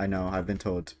 Yeah, I know. I've been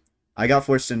told. I got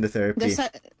forced into therapy.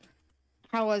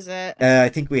 How was it? I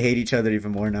think we hate each other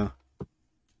even more now.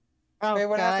 Oh Wait,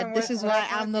 what god, happened this with- is what why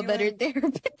happened I'm the with you better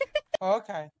and- therapist. Oh,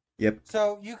 okay. Yep.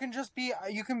 So you can just be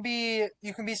you can be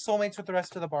soulmates with the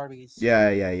rest of the Barbies. Yeah.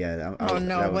 Oh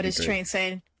no, that would what be is great. Train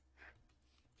saying?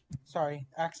 Sorry,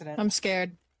 accident. I'm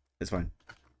scared. It's fine.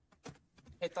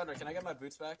 Hey Thunder, can I get my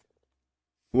boots back?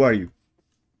 Who are you?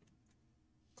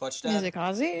 Clutch Is Dad. it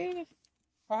Kazi?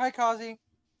 Oh, hi, Kazi.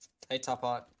 Hey Top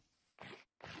Hot.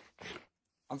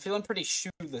 I'm feeling pretty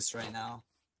shoeless right now.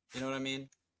 You know what I mean?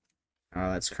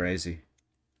 Oh, that's crazy.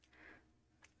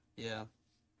 Yeah.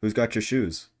 Who's got your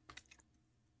shoes?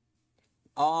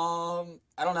 I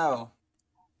don't know.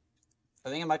 I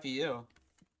think it might be you.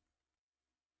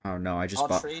 Oh no, I just I'll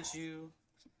bought. trade you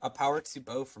a power 2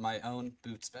 bow for my own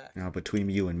boots back. No, between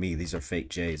you and me, these are fake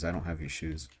J's. I don't have your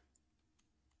shoes.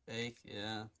 Fake,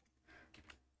 yeah.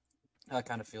 I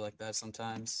kind of feel like that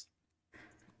sometimes.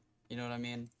 You know what I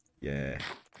mean? Yeah.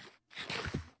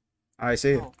 I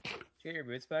see it. Oh. Did you get your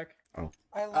boots back? Oh.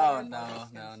 Oh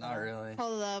no, not really.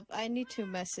 Hold up, I need to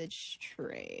message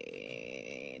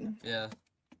Train. Yeah.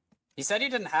 He said he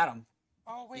didn't have them.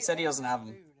 Oh wait. He said he doesn't have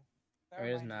them. Oh,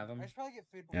 he doesn't have them. I should probably get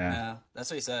food. Yeah. That's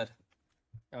what he said.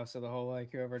 Oh, so the whole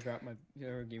like whoever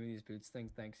gave me these boots thing,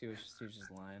 thanks. He was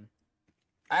just lying.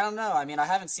 I don't know. I mean, I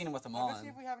haven't seen him with them Let's on. see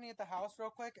if we have any at the house real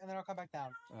quick, and then I'll come back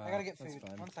down. I gotta get That's food.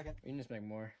 fine. 1 second. We can just make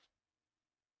more.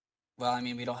 Well, I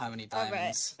mean, we don't have any Alright,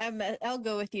 diamonds. I'll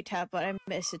go with you, Tap, but I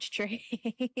message Train.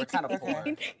 We're kind of poor.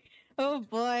 Oh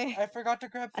boy. I forgot to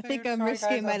grab I food. think I'm Sorry, risking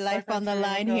guys, my I'm life stuck on the food.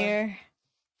 line Go. here.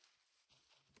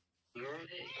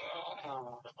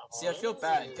 See, I feel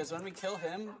bad because when we kill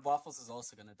him, Waffles is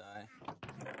also gonna die.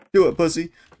 Do it,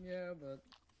 pussy. Yeah, but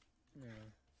yeah.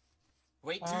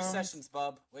 Wait 2 sessions,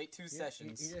 bub. Wait 2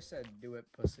 sessions. You just said do it,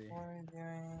 pussy.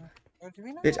 Oh, do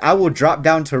we know Bitch, I will drop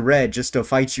down to red just to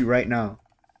fight you right now.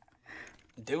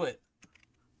 Do it.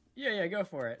 Yeah, go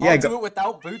for it. Yeah, I'll go- do it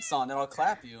without boots on, and I'll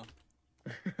clap you.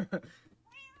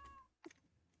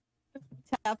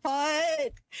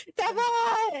 Tapot!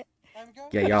 Tapot!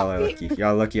 Yeah, y'all are lucky.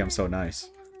 Y'all lucky I'm so nice.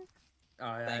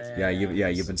 Oh, Yeah,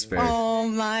 you've been spared. Oh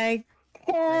my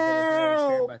Spared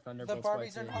god! by Thunderbolt's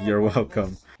white suit. You're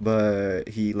welcome. But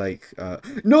he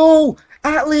no!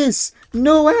 Atlas!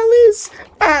 No, Atlas!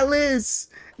 Atlas!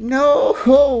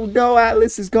 No! No,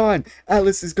 Atlas is gone.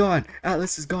 Atlas is gone.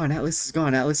 Atlas is gone. Atlas is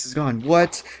gone. Atlas is gone.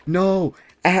 What? No!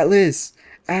 Atlas!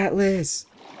 Atlas!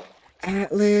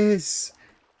 Atlas!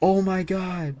 Oh my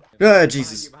god. Ah,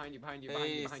 Jesus. Behind you.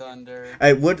 Hey, Thunder.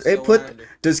 Hey, would it Still put? around.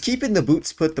 Does keeping the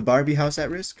boots put the Barbie house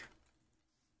at risk?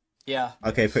 Yeah.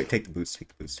 Okay, take the boots. Take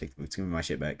the boots. Take the boots. Give me my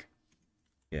shit back.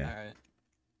 Yeah. Alright.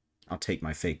 I'll take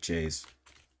my fake J's.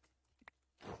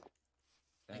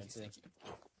 Thank you.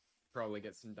 Probably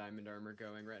get some diamond armor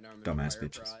going right now. I'm in Dumbass fire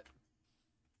bitches.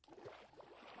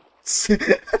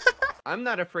 prot. I'm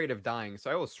not afraid of dying, so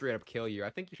I will straight up kill you. I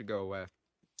think you should go away.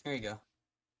 Here you go.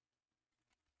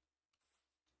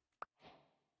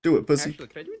 Do it, pussy. Actually,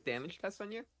 can I do a damage test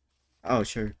on you? Oh,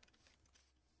 sure.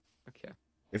 Okay.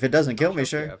 If it doesn't kill me,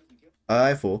 much health sure. do you have?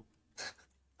 I fool.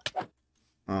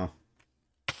 Oh.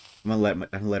 I'm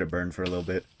gonna let it burn for a little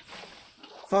bit.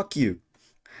 Fuck you.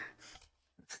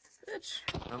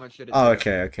 How much did it Oh, do?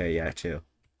 okay, yeah, chill.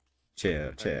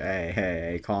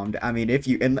 Hey, calm down. I mean, if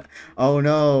you oh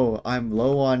no, I'm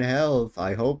low on health.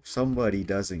 I hope somebody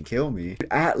doesn't kill me.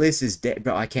 Atlas is dead,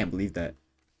 bro. I can't believe that.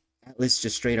 Atlas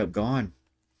just straight up gone.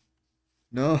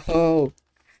 No,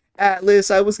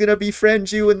 Atlas, I was gonna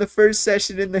befriend you in the first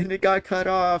session and then it got cut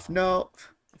off. No.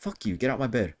 Fuck you, get out my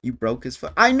bed. You broke as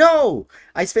fuck. I know!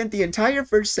 I spent the entire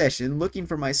first session looking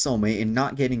for my soulmate and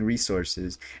not getting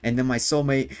resources. And then my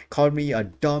soulmate called me a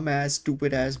dumbass,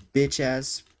 stupid ass, bitch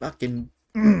ass, fucking.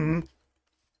 And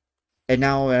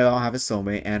now I don't have a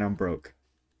soulmate and I'm broke.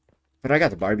 But I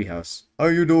got the Barbie house. How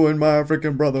you doing, my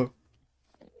African brother?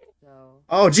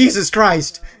 Oh, Jesus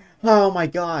Christ! Oh my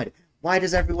God! Why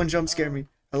does everyone jump scare me?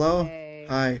 Hello? Hey.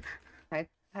 Hi.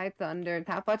 Hi, Thunder.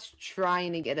 Tapot's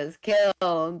trying to get us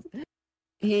killed.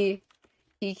 He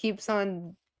keeps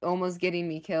on almost getting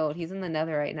me killed. He's in the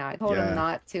nether right now. I told Yeah. him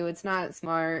not to. It's not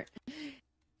smart.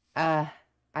 I'm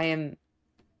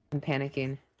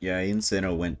panicking. Yeah,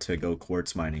 Insano went to go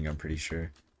quartz mining, I'm pretty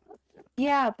sure.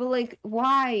 Yeah, but like,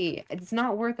 why? It's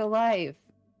not worth a life.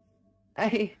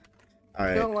 I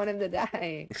Alright. don't want him to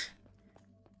die.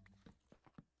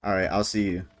 Alright, I'll see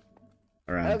you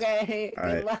around. Okay, good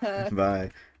Alright. luck. Bye.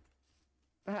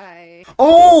 Bye.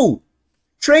 Oh!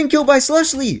 Train killed by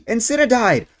Slushly! And Cinna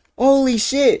died! Holy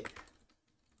shit!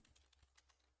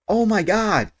 Oh my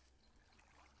God!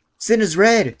 Cinna's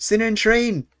red! Cinna and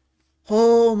Train!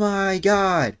 Oh my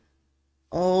God!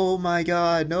 Oh my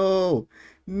God, no!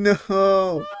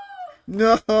 No!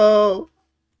 No!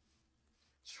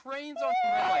 Trains on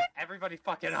red light. Everybody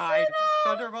fucking hide.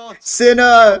 Thunderbolts.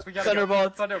 Cinna! We gotta go.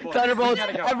 Thunderbolts. Thunderbolts. We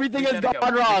gotta go. Everything We has gotta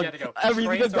gone go. wrong. We gotta go. Everything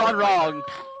has Trains gone are red light. wrong.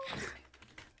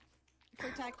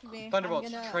 Protect me. Thunderbolts.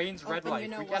 I'm gonna Trains red open light. you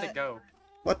know We gotta what. go.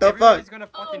 What the Everybody's fuck? gonna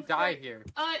fucking die here.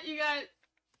 You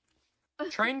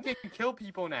got. Train can kill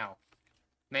people now.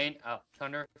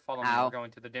 Thunder, follow me. Ow. We're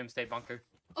going to the Doomsday Bunker.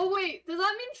 Oh wait, does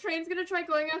that mean Train's gonna try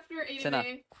going after Cinna.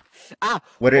 ADV? Ah!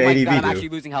 What did oh my ADV God, I'm do? actually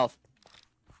losing health.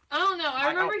 I don't know. I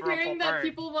remember hope hearing Rumple that burn.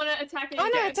 people want to attack ADV. Oh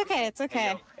no, it's okay. It's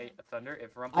okay. Hey, Thunder,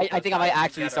 if Rumple I goes think I might down, we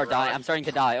actually gotta start dying. rush. I'm starting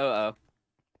to die. Uh-oh.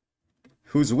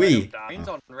 Who's we? Train's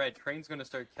on red. Train's gonna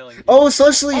start killing people. Oh,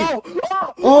 Slushly!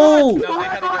 Oh! No, they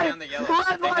had to go down the yellow.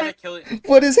 They had to kill it.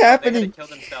 What is They happening? had to kill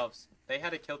themselves. They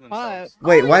had to kill themselves.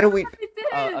 Wait, why do we...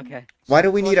 Oh, okay. Why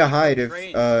do we need a hide if,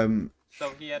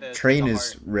 So he had to Train take a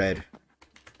is heart. red?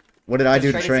 What did I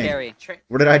do to Train is Train? scary.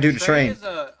 What did I do to Train? Train? Is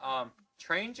a,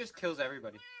 Train just kills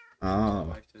everybody. Oh.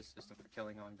 Life to the system for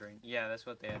killing on green. Yeah, that's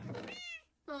what they had to do.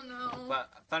 Oh no. But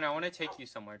Thunder, I want to take you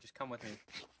somewhere. Just come with me.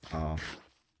 Oh.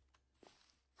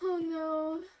 Oh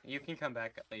no. You can come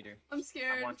back later. I'm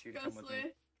scared. I want you to come with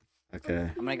me. Ghostly. Okay.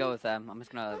 I'm gonna go with them. I'm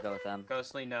just gonna go with them.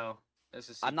 Ghostly, no. This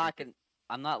is.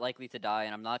 I'm not likely to die,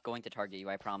 and I'm not going to target you.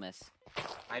 I promise.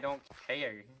 I don't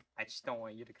care. I just don't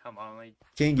want you to come on. Like,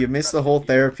 King, you missed the whole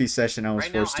therapy session I was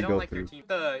right now, forced I to don't go like through. your team.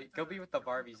 Go be with the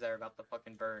Barbies that are about to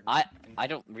fucking burn. I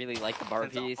don't really like the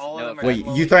Barbies. all of No them are offense. Wait,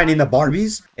 slowly you threatening the dying.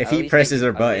 Barbies? If At he least presses they-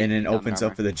 her at button least- and no, opens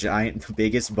up for the giant, the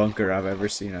biggest bunker I've ever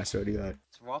seen, I swear to God.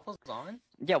 Is Waffles on?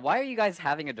 Yeah, why are you guys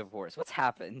having a divorce? What's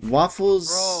happened? Waffles...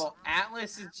 Bro,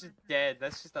 Atlas is just dead.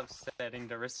 That's just upsetting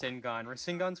to Rasengan.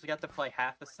 Rasengan's we got to play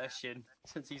half a session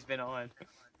since he's been on.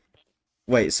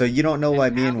 Wait, so you don't know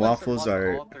why me and Atlas have Waffles lost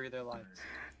are all three of their lives.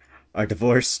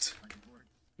 divorced?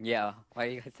 Yeah, why are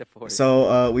you guys divorced?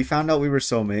 So, we found out we were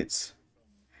soulmates.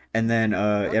 And then,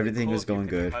 That'd be everything cool was if you going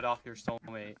could good. Cut off your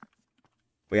soulmate.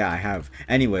 But yeah, I have. Was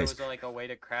Anyways, there like a way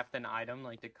to craft an item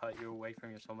like to cut you away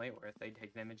from your soulmate, or if they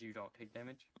take damage, you don't take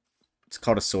damage? it's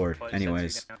called a sword. But it sets you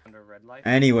Anyways. down under red light?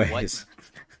 Anyways.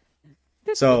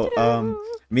 So,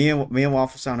 me and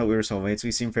Waffles found out we were soulmates.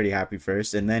 We seemed pretty happy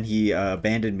first, and then he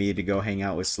abandoned me to go hang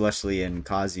out with Slushly and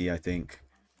Kazi, I think.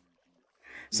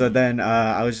 So then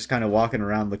I was just kind of walking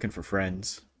around looking for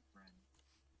friends.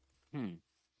 Hmm.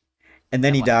 And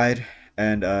then he died,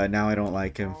 and now I don't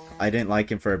like him. I didn't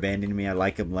like him for abandoning me. I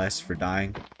like him less for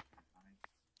dying.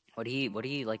 What did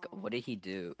he like? What did he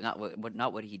do? Not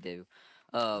what did he do?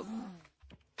 How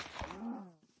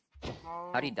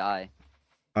would he die?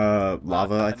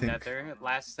 Lava, I think. Nether,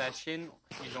 last session,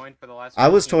 you joined for the last. I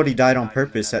was 15 told he minutes, died you on in the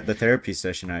purpose at Nether. the therapy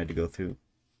session I had to go through.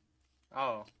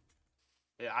 Oh.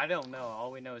 Yeah, I don't know.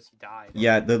 All we know is he died.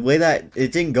 Yeah, the way that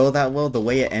it didn't go that well, the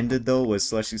way it ended though was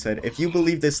Slushy said, if you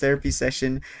believe this therapy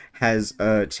session has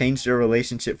changed your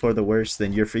relationship for the worse,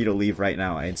 then you're free to leave right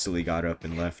now. I instantly got up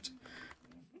and left.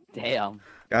 Damn.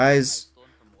 Guys,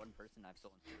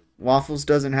 Waffles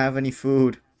doesn't have any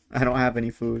food. I don't have any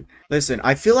food. Listen,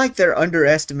 I feel like they're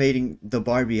underestimating the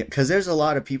Barbie, because there's a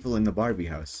lot of people in the Barbie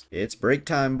house. It's break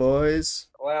time, boys.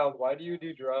 Cloud, why do you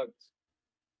do drugs?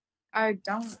 I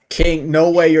don't. King, no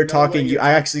way you're No talking. way you're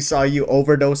I actually saw you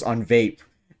overdose on vape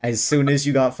as soon as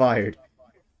you got fired.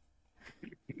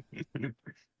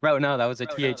 Bro, no, that was a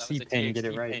THC pen. Get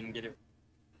it right.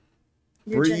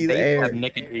 Breathe They air. have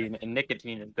nicotine, and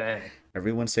nicotine is bad.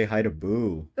 Everyone say hi to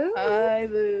Boo. Hi,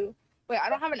 Boo. Wait, I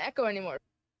don't have an echo anymore.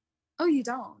 Oh, you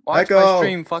don't? Watch Echo. my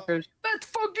stream, fuckers. Let's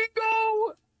fucking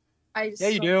go! Yeah,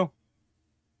 you do.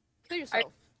 Kill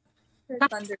yourself.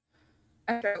 Thunder.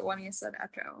 After when you said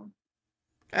echo.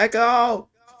 Echo!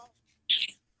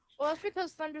 Well, that's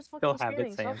because Thunder's fucking Still have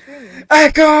it, screaming. Stop Sam. screaming.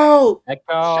 Echo!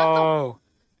 Echo.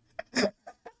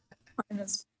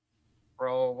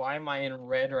 Bro, why am I in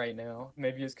red right now?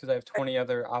 Maybe it's because I have 20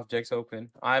 other objects open.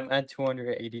 I'm at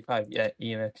 285 yet,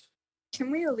 EMX.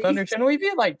 Can we leave? Thunder, shouldn't we be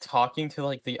like talking to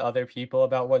like the other people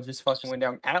about what just fucking went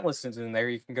down? Atlas is in there.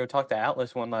 You can go talk to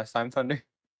Atlas one last time, Thunder.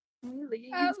 Can we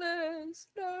leave? Atlas,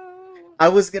 no. I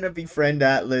was gonna befriend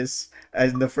Atlas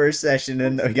as in the first session,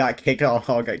 and I got kicked off.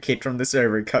 Got kicked from the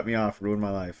server, cut me off, ruined my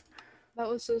life. That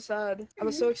was so sad. I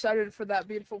was so excited for that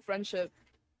beautiful friendship.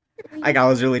 Like I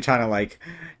was really trying to like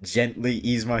gently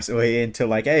ease my way into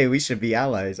like, hey, we should be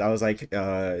allies. I was like,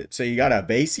 so you got a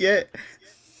base yet?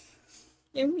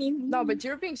 No, but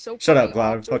you're being so. Shut up, fucking Cloud.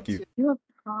 awkward, Fuck you. too. You have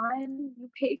Prime? You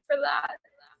paid for that?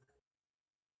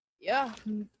 Yeah,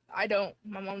 I don't.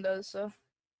 My mom does. So.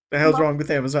 The hell's wrong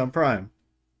with Amazon Prime?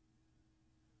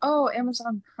 Oh,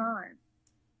 Amazon Prime.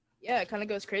 Yeah, it kind of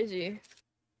goes crazy.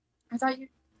 I thought it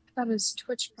was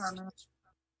Twitch Prime.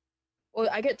 Well,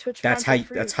 I get Twitch. That's how Prime for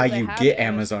free that's how because I you have get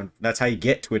Amazon. That's how you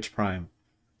get Twitch Prime.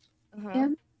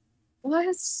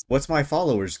 What? What's my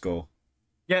followers goal?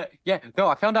 Yeah. No,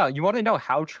 I found out. You want to know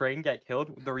how Train got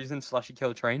killed? The reason Slushy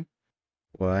killed Train?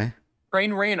 What?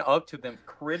 Train ran up to them,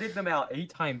 critted them out 8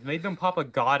 times, made them pop a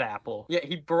god apple. Yeah,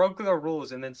 he broke the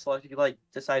rules, and then Slushy like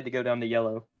decided to go down to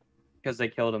yellow because they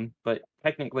killed him. But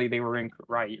technically, they were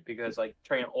right because like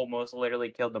Train almost literally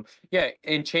killed them. Yeah,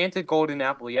 enchanted golden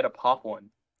apple. You had to pop one.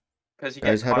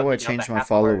 Guys, how do I change my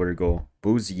follower goal?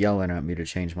 Boo's yelling at me to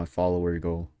change my follower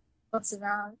goal. What's it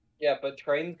at? Yeah, but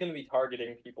Train's gonna be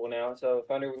targeting people now, so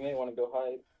Thunder, we may want to go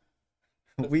hide.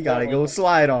 We gotta go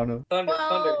slide on him.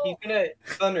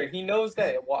 Thunder, he knows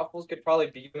that Waffles could probably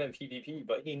beat him in PvP,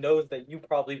 but he knows that you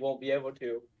probably won't be able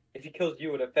to. If he kills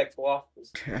you, it affects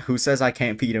Waffles. Who says I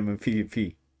can't beat him in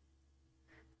PvP?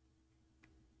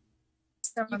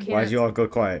 Why'd you all go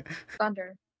quiet?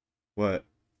 Thunder. What?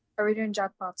 Are we doing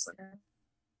jackpots later?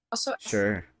 Also,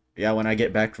 Sure. Yeah, when I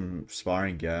get back from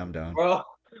sparring, yeah, I'm down. Bro,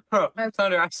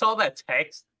 Thunder, I saw that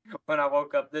text when I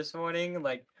woke up this morning.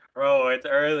 Like, bro, it's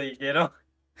early, get on.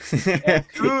 At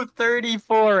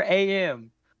 2:34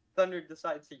 a.m. Thunder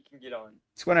decides he can get on.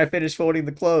 It's when I finish folding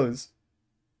the clothes.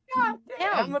 God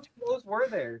damn, how much clothes were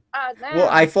there? Well,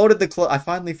 I folded the clothes. I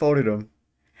finally folded them.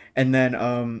 And then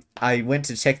I went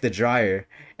to check the dryer,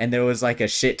 and there was like a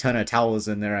shit ton of towels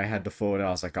in there I had to fold. I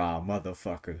was like, oh,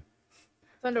 motherfucker.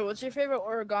 Thunder, what's your favorite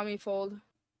origami fold?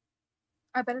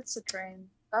 I bet it's the Train.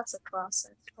 That's a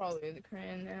classic. Probably the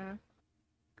Crane,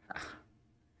 yeah.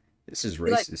 This is You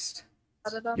like- racist.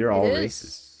 It You're all is.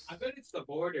 racist. I bet it's the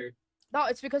border. No,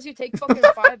 it's because you take fucking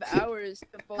 5 hours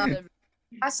to fold everything.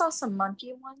 I saw some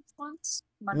monkey ones once.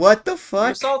 Monkey. What the You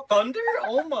fuck? saw Thunder?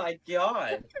 Oh my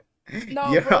god.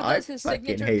 No, Yeah, bro, I that's his fucking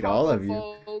signature hate all combo of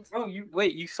you. fold. Bro,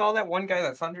 you saw that one guy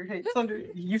that Thunder hit? Thunder,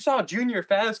 you saw Junior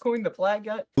Fast coin the flag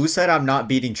guy? Who said I'm not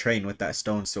beating Train with that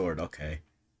stone sword? Okay.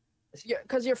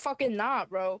 Cause you're fucking not,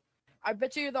 bro. I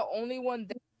bet you're the only one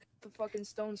that with the fucking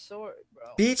stone sword, bro.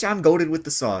 Bitch, I'm goated with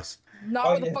the sauce.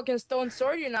 Not with the fucking stone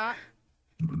sword, you're not.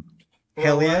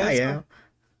 Hell yeah, I am.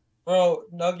 Bro,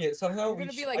 Nugget, somehow You're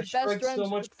gonna be like best friends so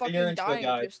much with fucking fear into a dying with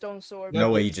guy. your stone sword. No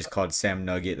bro. way you just called Sam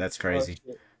Nugget. That's crazy.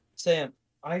 Sam,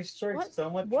 I struck so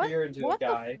much fear into a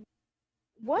guy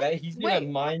What? that he's gonna Wait.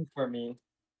 mine for me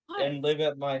and live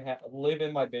at live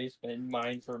in my basement and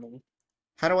mine for me.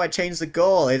 How do I change the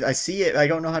goal? I see it. I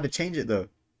don't know how to change it though.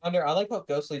 Thunder, I like how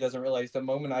Ghostly doesn't realize the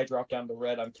moment I drop down to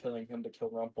red, I'm killing him to kill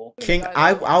Rumple. King,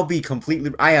 I'll be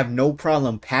completely. I have no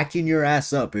problem packing your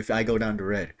ass up if I go down to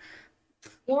red.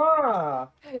 Wow.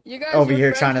 You guys Over were here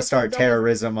friends trying to before start double-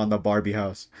 terrorism on the Barbie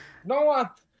house. No,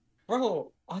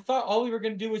 bro, I thought all we were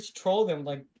gonna do was troll them,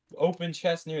 like open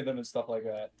chests near them and stuff like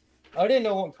that. I didn't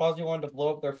know what caused you wanted to blow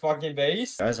up their fucking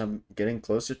base. Guys, I'm getting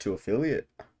closer to affiliate.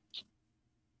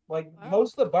 Like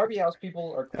most of the Barbie house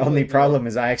people are. The only problem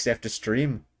is I actually have to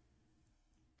stream.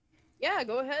 Yeah,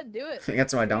 go ahead, do it.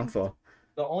 That's my downfall.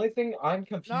 The only thing I'm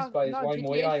confused by is why GTA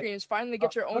Moyai. streams finally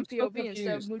get your own I'm so POV instead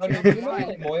of confused. mooching off You your know, mind.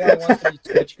 like, Moyai wants to be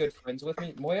such good friends with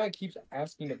me. Moyai keeps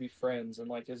asking to be friends, and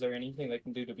like, is there anything they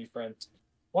can do to be friends?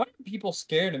 Why are people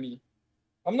scared of me?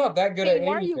 I'm not that good Hey, at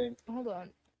why are anything. you? Hold on.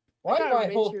 Why gotta do I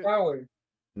raise hold your- power?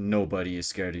 Nobody is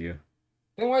scared of you.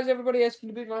 Then why is everybody asking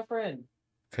to be my friend?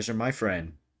 Because you're my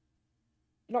friend.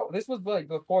 No, this was like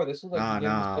before. This was like Nah, the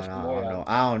beginning nah, of nah, Moyai. no.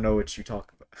 I don't know what you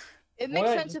talk about. It makes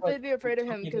Moyai sense just, if like, they'd be afraid of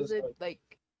him took me to because the it side. like,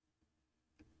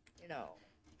 you know.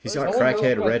 He's Well, got no one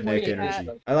crackhead knows what redneck Moyai energy.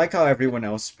 had. I like how everyone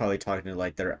else is probably talking to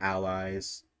like their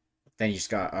allies. Then you just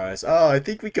got us. Oh, I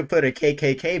think we could put a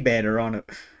KKK banner on it.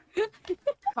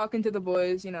 Talking to the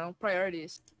boys, you know,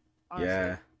 priorities. Honestly.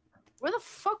 Yeah. Where the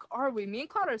fuck are we? Me and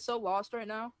Cloud are so lost right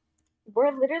now.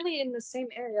 We're literally in the same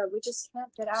area. We just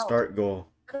can't get out. Start goal.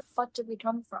 Where the fuck did we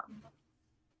come from?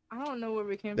 I don't know where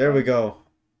we came There from. we go.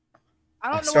 I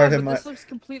I don't know why, started but my- this looks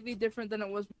completely different than it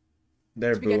was.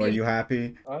 There, Boo. Are Spaghetti. you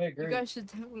happy? I agree. You guys should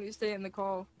definitely stay in the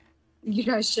call. You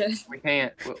guys should. We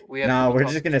can't. We have Nah, people we're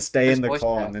talk- just gonna stay There's in the voice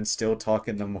call chat. and then still talk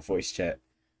in the voice chat.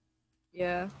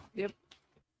 Yeah. Yep.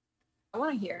 I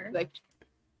want to hear. Like,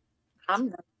 I'm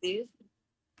not, please.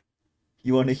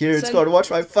 You want to hear? It's Send- called watch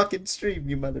my fucking stream,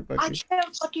 you I motherfucker.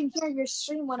 can't fucking hear your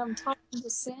stream when I'm talking to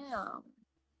Sam.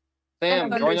 Sam,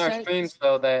 Thunder join our said- stream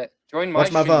so that join my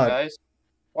Watch my stream, VOD. guys.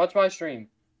 Watch my stream.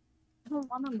 I don't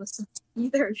want to listen to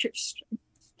either of your streams.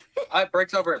 It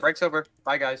breaks over. It breaks over.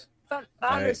 Bye, guys. Thunder,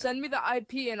 Alright. send me the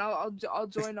IP and I'll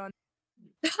join on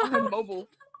on mobile.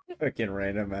 Fucking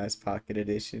random ass pocket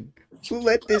edition. Who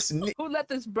let this? Who let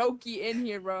this brokey in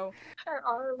here, bro?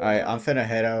 Alright, I'm finna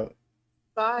head out.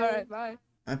 Bye. Alright, bye.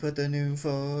 I put the new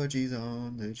 4Gs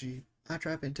on the Jeep. I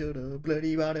trap until the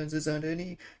bloody bottoms is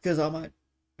underneath. Cause all my.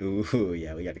 Ooh,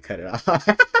 yeah, we gotta cut it off.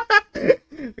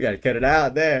 We gotta cut it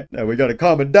out there. No, we gotta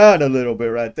calm it down a little bit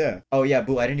right there. Oh yeah,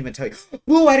 Boo, I didn't even tell you.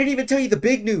 Boo, I didn't even tell you the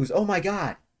big news. Oh my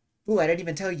god. Boo, I didn't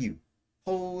even tell you.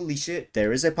 Holy shit.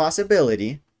 There is a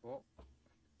possibility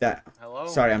that Hello?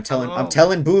 sorry, I'm Hello?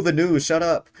 telling Boo the news. Shut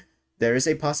up. There is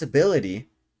a possibility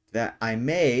that I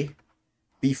may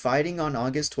be fighting on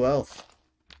August 12th.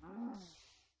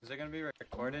 Is it gonna be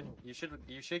recorded? You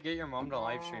should get your mom to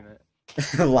live stream it.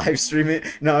 Live stream it?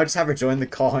 No, I'll just have her join the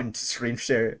call and screen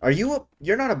share it. Are you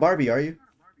you're not a Barbie, are you?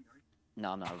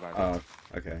 No, I'm not a Barbie.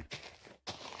 Oh, okay.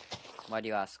 Why do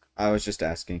you ask? I was just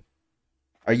asking.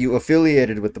 Are you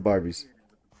affiliated with the Barbies?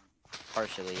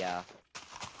 Partially, yeah.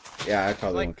 Yeah, I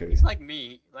probably won't Like care. he's like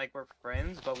me. Like we're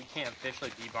friends, but we can't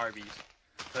officially be Barbies.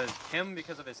 Because him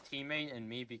because of his teammate and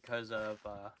me because of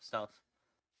stuff.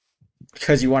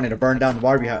 Because you wanted to burn down the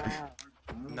Barbie house.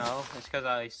 No, it's because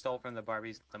I stole from the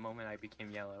Barbies the moment I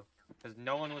became yellow. Because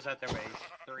no one was at their base.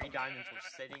 3 diamonds were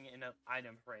sitting in an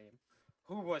item frame.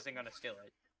 Who wasn't gonna steal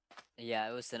it? Yeah,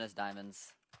 it was Sinna's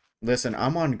diamonds. Listen,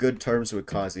 I'm on good terms with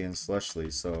Kazi and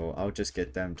Slushly, so I'll just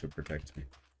get them to protect me.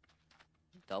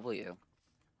 W.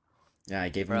 Yeah, I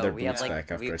gave them Bro, their we have boots like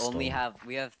back after we I stole only them. have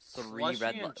we have 3 Slushy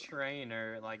red. and Train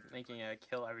are like making a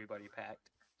kill everybody pact.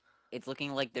 It's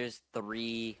looking like there's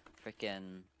 3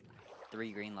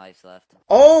 green lives left.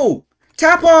 Oh!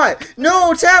 Tapot!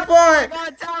 No, Tapot!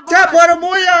 Tapot and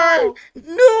Moyai!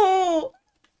 No!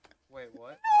 Wait,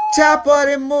 what?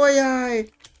 Tapot and Moyai!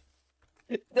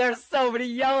 There's so many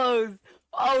yellows.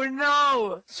 Oh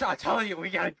no! So I'm telling you, we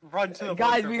gotta run to the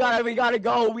Guys, we gotta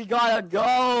go. We gotta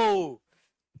go.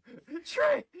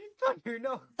 Trey, Thunder,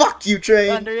 no. Fuck you, Train!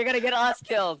 Thunder, you're gonna get us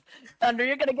killed. Thunder,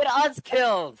 you're gonna get us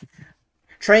killed.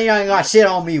 Train ain't got shit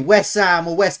on me. West side, I'm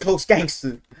a West Coast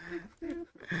gangster.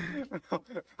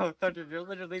 Bro, Thunder, you're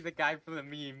literally the guy from the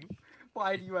meme.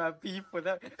 Why do you have beef with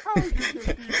that? How do you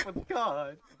get beef with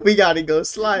God? We gotta go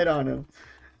slide on him.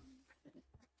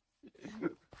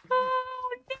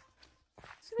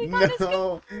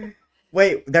 No.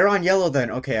 Wait, they're on yellow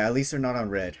then. Okay, at least they're not on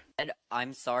red. And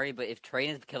I'm sorry, but if Train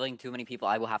is killing too many people,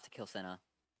 I will have to kill Senna.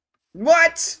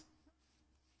 What?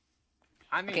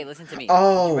 I mean, Okay, listen to me.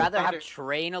 Oh. Would you rather Thunder. have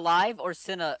Train alive or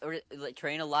Senna, or like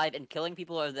Train alive and killing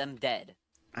people, or them dead?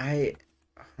 I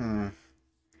feel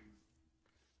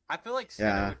like Senna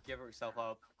Yeah. would give herself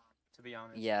up, to be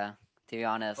honest. Yeah, to be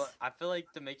honest. But I feel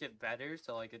like to make it better,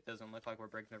 so like it doesn't look like we're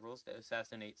breaking the rules, to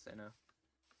assassinate Senna.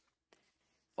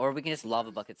 Or we can just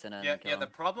lava bucket Senna and Yeah, kill yeah. The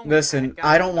him. problem. Listen, with that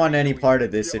I guy don't is want that any we- part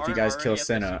of this we if you are guys already kill at the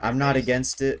Senna. secret I'm not base.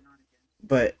 against it,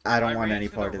 but I don't I want ran any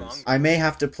to the part of wrong this. I may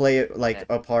have to play it like Okay.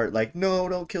 a part, like no,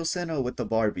 don't kill Senna with the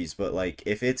Barbies, but like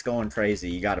if it's going crazy,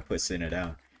 you gotta put Senna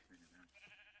down.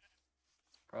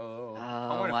 Bro, I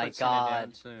Oh wanna my put Senna down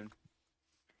God. soon.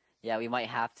 Yeah, we might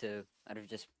have to, out of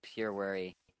just pure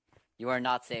worry. You are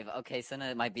not safe. Okay,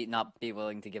 Senna might not be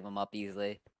willing to give him up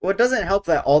easily. Well, it doesn't help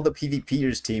that all the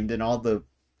PvPers teamed and all the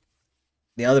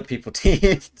other people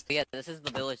teamed. But yeah, this is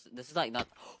the village. This is like not.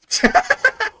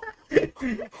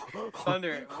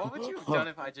 Thunder, what would you have done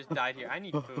if I just died here? I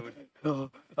need food.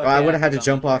 Well, I would have had to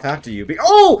jump off after you.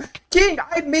 Oh, King!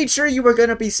 I made sure you were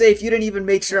gonna be safe. You didn't even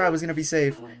make sure I was gonna be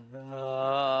safe.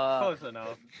 Close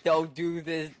enough. Don't do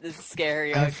this. This is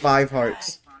scary. I have 5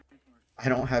 hearts. I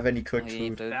don't have any cooked You need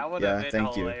food. food? That would Yeah, have been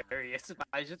thank you. hilarious if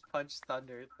I just punched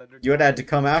Thunder. Thunder You would have had to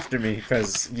come after me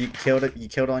because you killed it. You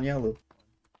killed on yellow.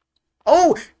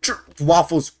 Oh,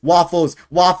 waffles, waffles,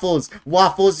 waffles,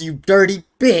 waffles! You dirty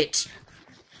bitch!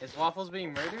 Is Waffles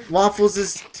being murdered? Waffles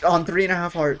is on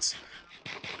 3.5 hearts.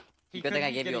 He Good could thing I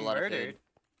be gave you a getting lot of murdered. food.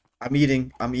 I'm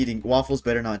eating. I'm eating. Waffles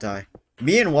better not die.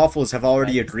 Me and Waffles have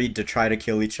already agreed to try to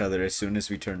kill each other as soon as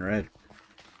we turn red.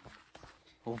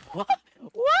 What?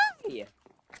 Why?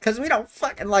 Because we don't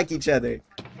fucking like each other.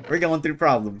 We're going through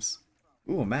problems.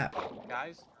 Ooh, a map.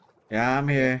 Guys, Yeah, I'm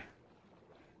here.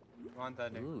 come on,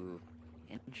 Thunder. Ooh,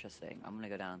 interesting. I'm gonna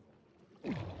go down.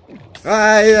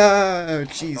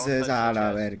 Jesus, touch I the don't know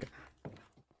chest. where to go.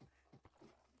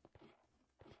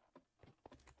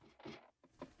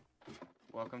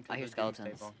 Welcome to I hear the Doomsday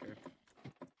skeletons. Bunker.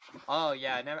 Oh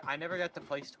yeah, I never got to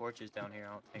place torches down here.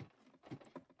 I don't think.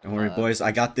 Don't worry, boys.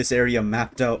 I got this area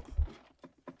mapped out.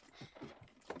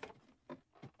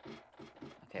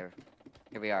 Okay,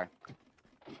 here we are.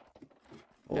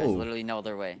 There's Oh, literally no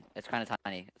other way. It's kind of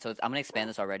tiny. So I'm gonna expand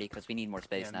this already because we need more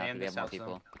space Yeah, now. man We have this more out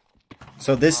people.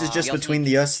 so this is just we also between need-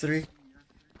 the us three?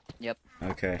 Yep.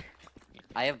 Okay.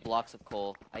 I have blocks of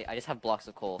coal. I just have blocks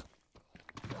of coal.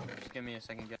 Just give me a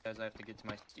second, guys. I have to get to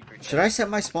my secret. Should I set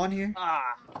my spawn here?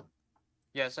 Ah.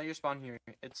 Yeah, set your spawn here.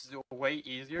 It's way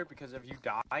easier because if you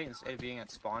die instead of being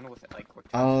at spawn with like.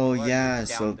 Oh, blood, yeah, you're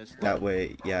so down this that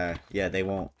way. way, yeah, they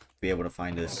won't be able to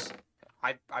find us.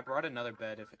 I brought another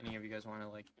bed if any of you guys want to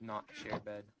like not share a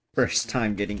bed. First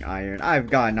time getting iron. I've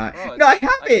got not. Oh, No, I it's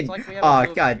haven't! like we have a Aw,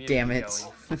 real god community damn it.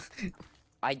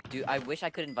 I wish I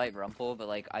could invite Rumple, but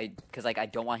like cause like I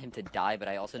don't want him to die, but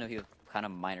I also know he was kind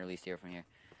of minorly steer from here.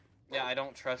 Yeah, I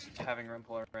don't trust having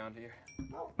Rumple around here.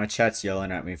 My chat's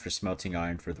yelling at me for smelting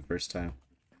iron for the first time.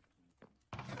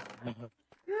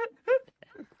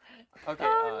 Okay,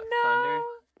 Thunder.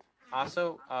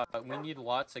 Also, we need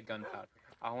lots of gunpowder.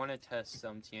 I want to test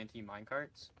some TNT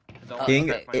minecarts.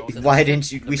 King, why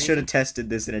didn't you? We should have tested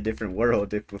this in a different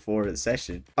world if before the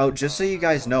session. Oh, just so you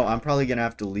guys know, I'm probably gonna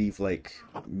have to leave like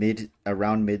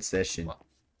around mid session.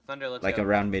 Thunder, let's like go.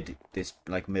 around middle of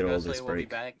Ghostly this will be break.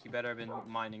 back. You better have been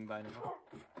mining by now.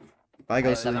 Bye, By the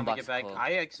Ghostly. time we get back,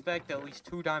 I expect at least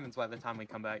 2 diamonds by the time we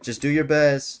come back. Just do your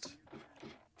best.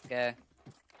 Okay.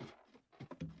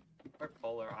 We're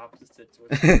polar opposites.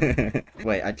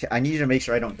 Wait, I need you to make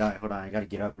sure I don't die. Hold on, I gotta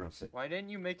get up real quick. Why didn't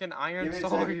you make an iron Give me a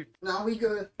sword? second. No, we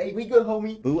good. Hey, we good,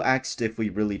 homie. Who asked if we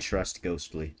really trust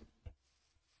Ghostly?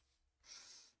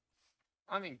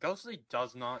 I mean, Ghostly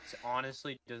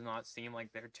honestly does not seem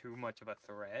like they're too much of a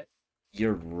threat.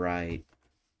 You're right.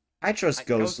 I trust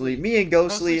Ghostly- Ghostly. Me and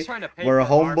Ghostly Ghostly's trying to pay were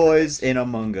for our homeboys in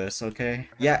Among Us, okay?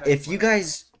 Yeah, if you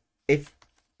guys...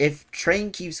 If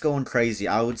Train keeps going crazy,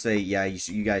 I would say, yeah,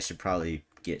 you guys should probably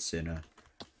get Cinna.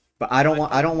 But I don't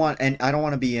want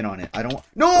to be in on it.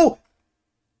 No!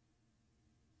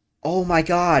 Oh my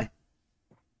god.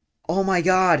 Oh my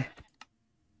god.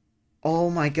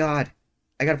 Oh my god.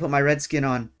 I gotta put my red skin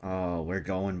on. Oh, we're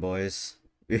going, boys.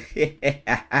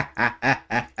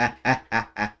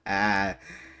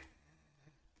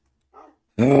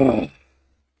 I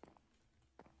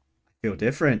feel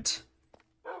different.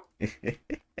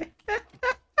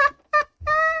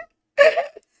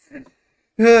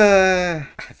 I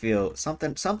feel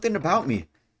something about me.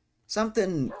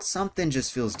 Something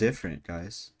just feels different,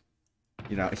 guys.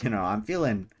 You know,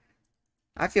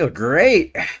 I feel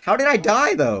great. How did I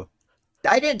die though?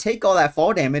 I didn't take all that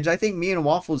fall damage. I think me and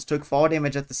Waffles took fall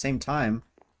damage at the same time.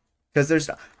 Cause there's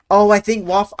I think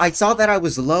I saw that I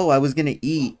was low. I was gonna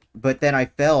eat, but then I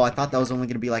fell. I thought that was only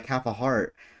gonna be like half a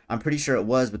heart. I'm pretty sure it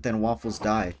was, but then Waffles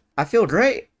died. I feel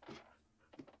great.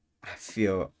 I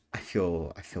feel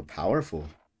powerful.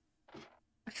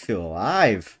 I feel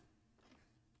alive.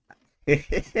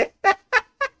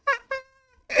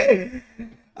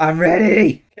 I'm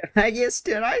ready.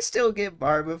 Did I still get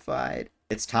barbified?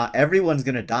 It's time. Everyone's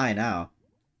gonna die now.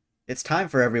 It's time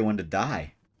for everyone to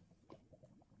die.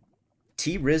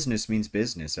 T-Risness means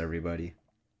business, everybody.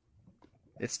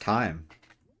 It's time.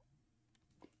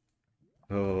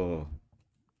 Oh,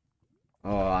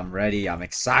 I'm ready. I'm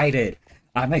excited.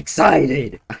 I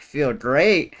feel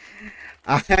great.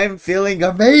 I'm feeling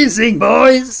amazing,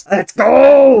 boys. Let's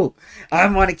go. I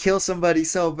want to kill somebody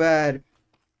so bad.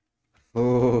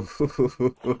 Oh.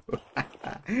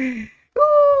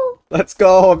 Let's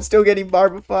go. I'm still getting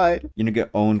barbified. You're gonna get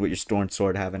owned with your storm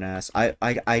sword, have an ass. I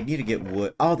need to get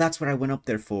wood. Oh, that's what I went up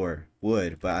there for.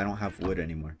 Wood, but I don't have wood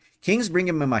anymore. King's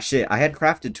bringing me my shit. I had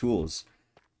crafted tools,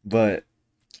 but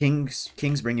King's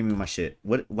bringing me my shit.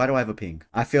 Why do I have a ping?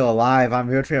 I feel alive. I'm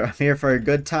here for a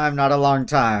good time, not a long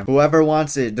time. Whoever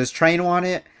wants it. Does Train want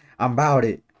it? I'm about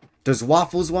it. Does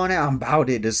Waffles want it? I'm about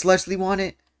it. Does Slushley want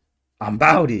it? I'm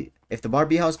about it. If the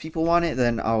Barbie House people want it,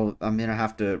 then I'm gonna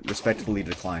have to respectfully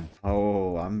decline.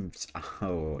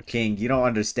 King, you don't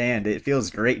understand. It feels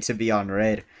great to be on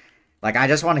red. Like, I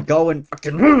just want to go and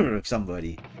fucking murder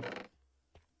somebody.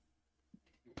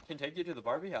 Can take you to the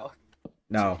Barbie house.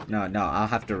 No. I'll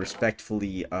have to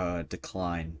respectfully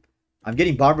decline. I'm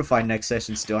getting barbified next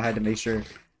session still. I had to make sure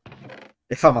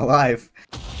if I'm alive.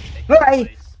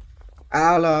 Hi!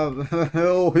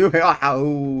 Who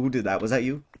did that? Was that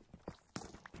you?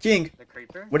 King, The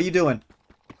creeper? what are you doing?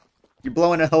 You're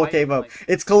blowing a whole Why- cave up. like-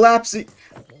 It's collapsing.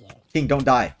 King, don't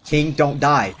die. King, don't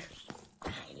die.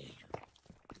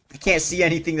 I can't see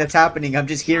anything that's happening. I'm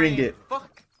just hearing it.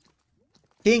 Fuck!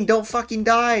 King, don't fucking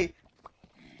die.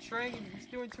 Train, he's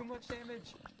doing too much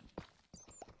damage.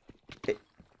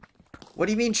 What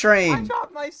do you mean I train?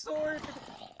 dropped my sword!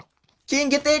 King,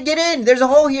 get in, get in. There's a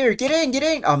hole here. Get in, get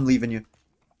in. I'm leaving you.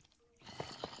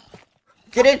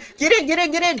 Get in, get in, get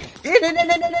in, get in. Get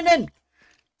in, in.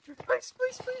 Please,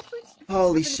 please, please, please.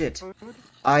 Holy shit.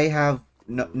 I have...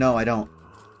 No, I don't.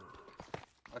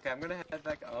 Okay, I'm gonna head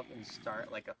back up and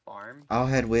start like a farm. I'll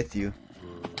head with you.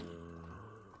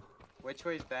 Which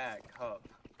way's back? Up.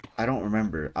 I don't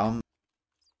remember.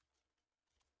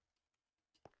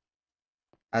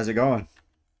 How's it going?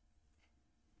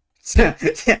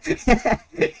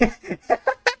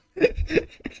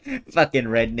 Fucking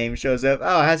red name shows up.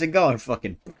 Oh, how's it going?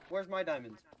 Fucking. Where's my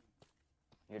diamonds?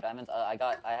 Your diamonds? I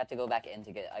had to go back in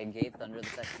to get. I gave Thunder the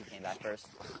second he came back first,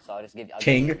 so I'll just give. I'll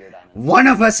King, give you your diamonds. one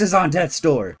of us is on death's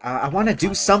door. I want to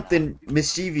do something Why do you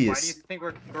mischievous. think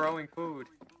we're growing food?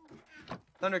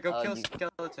 Thunder, go kill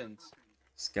skeletons.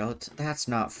 Skeleton? That's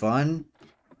not fun.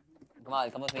 Come on,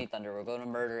 come with me, Thunder. We're going to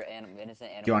murder innocent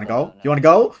animals. You want to go? You want to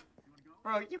go?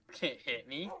 Bro, you can't hit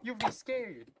me. You'll be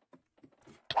scared.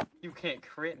 You can't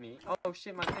crit me. Oh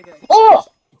shit, my pickaxe. Oh!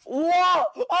 Whoa!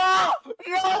 Oh!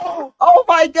 No! Oh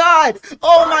my god!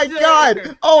 Oh my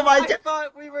god! Oh my god! I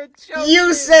thought we were joking.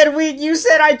 You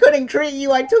said I couldn't crit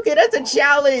you. I took it as a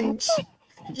challenge.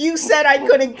 You said I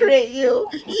couldn't crit you.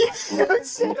 You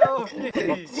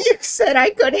said I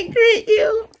couldn't crit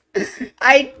you.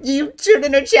 You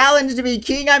shouldn't have challenged me,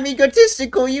 King. I'm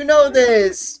egotistical. You know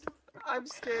this. I'm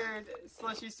scared.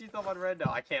 Slushy sees them on red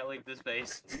now. I can't leave this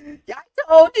base. I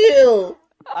told you.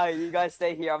 Alright, you guys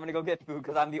stay here. I'm gonna go get food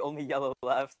because I'm the only yellow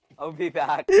left. I'll be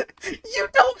back. You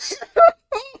don't.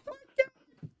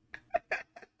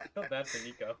 Feel bad for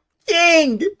Nico.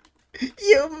 King,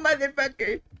 you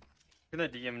motherfucker. I'm gonna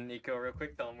DM Nico real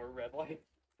quick. Tell him we're red light.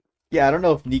 Yeah, I don't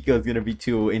know if Nico's gonna be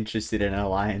too interested in an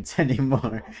alliance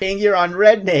anymore. King, you're on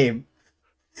red name.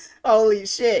 Holy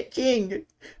shit, King.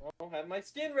 I'll have my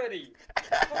skin ready.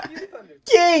 Fuck you, Thunder.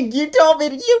 King, you told me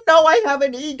you know I have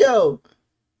an ego.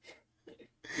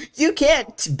 You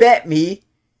can't bet me.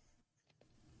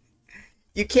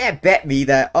 You can't bet me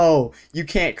that, oh, you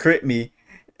can't crit me.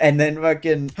 And then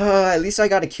fucking, at least I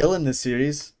got a kill in this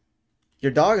series.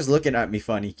 Your dog is looking at me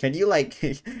funny. Can you like,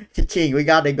 King, we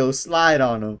gotta go slide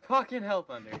on him. Fucking hell,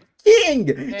 Thunder. King,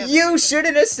 you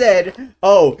shouldn't have said,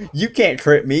 oh, you can't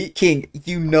crit me. King,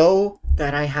 you know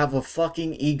that I have a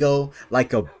fucking ego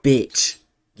like a bitch.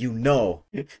 You know.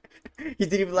 He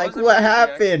didn't even like, what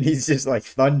happened? He's just like,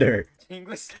 Thunder. King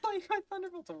was like, my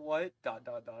Thunderbolt's what? ...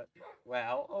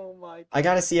 Wow, oh my god. I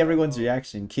gotta see everyone's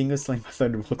reaction. King was slain by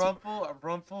Thunderbolt.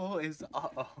 Rumple is,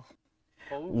 uh-oh.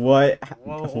 Oh, What?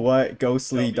 whoa. What?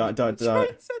 Ghostly ... Trent said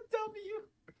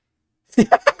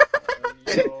W.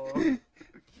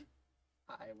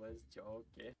 I was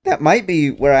joking. That might be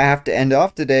where I have to end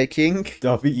off today, King.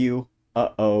 W.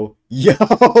 Uh-oh. Yo!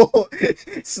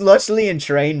 Slushly and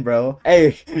Train, bro.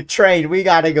 Hey, Train, we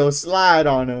gotta go slide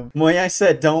on him. Moy, I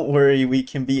said, don't worry, we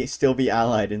can still be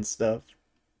allied and stuff.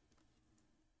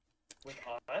 With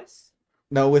us?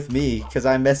 No, with me, because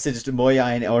I messaged Moya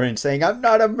and Orange saying, I'm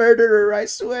not a murderer, I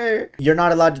swear. You're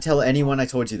not allowed to tell anyone I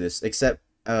told you this, except,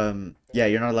 yeah,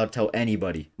 you're not allowed to tell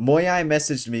anybody. Moya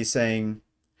messaged me saying,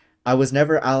 I was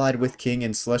never allied with King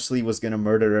and Slushly was gonna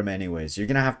murder him anyways. You're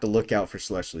gonna have to look out for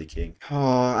Slushly, King.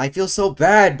 Oh, I feel so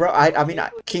bad, bro. I mean,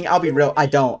 King, I'll be real. I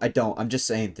don't. I'm just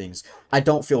saying things. I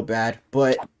don't feel bad,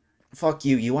 but fuck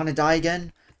you. You wanna die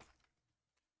again?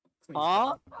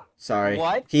 Huh? Sorry.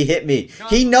 What? He hit me.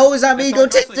 He knows I'm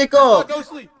egotistical!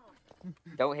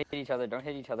 Don't hit each other. Don't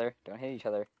hit each other. Don't hit each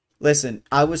other. Listen,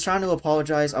 I was trying to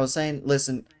apologize. I was saying,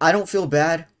 listen, I don't feel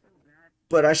bad,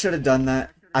 but I should have done that.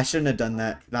 I shouldn't have done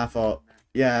that. My fault.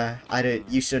 Yeah, I did.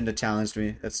 You shouldn't have challenged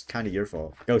me. That's kind of your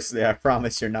fault. Ghostly, I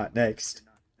promise you're not next.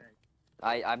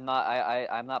 I'm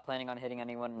not planning on hitting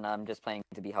anyone, and I'm just planning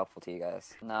to be helpful to you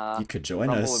guys. Nah. You could join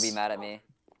Rumble us. would be mad at me.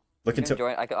 Look You can into.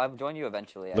 join. I'll join you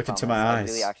eventually. Look I into promise. my Like, eyes.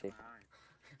 really, actually.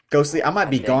 Ghostly, I might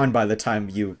be think- gone by the time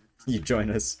you join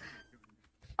us.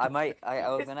 I might. I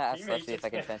was gonna ask teammates Leslie if I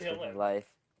just can gonna transfer kill my him. life.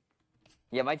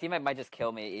 Yeah, my teammate might just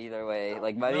kill me either way.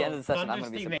 Like by the end of the session, I'm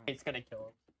Thunder's gonna be. teammate's gonna kill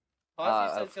him. Ozzy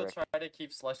says he'll frick. try to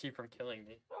keep Slushy from killing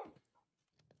me.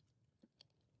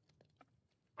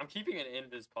 I'm keeping an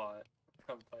invis pot.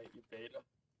 Come fight you, beta.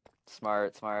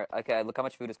 Smart. Okay, look how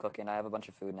much food is cooking. I have a bunch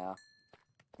of food now.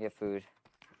 You have food.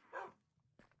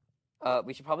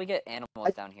 We should probably get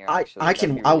animals down here. I Actually, I That'd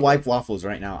can. be I'll really wipe good. waffles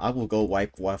right now. I will go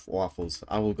wipe waffles.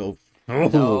 I will go.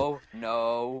 No,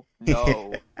 no,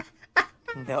 no,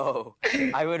 no.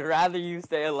 I would rather you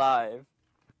stay alive.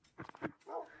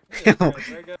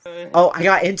 Oh, I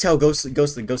got intel. Ghostly.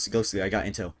 I got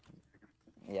intel.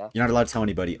 Yeah. You're not allowed to tell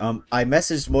anybody. I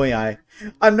messaged Moyai.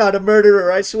 I'm not a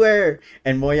murderer, I swear.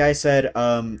 And Moyai said,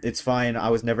 it's fine. I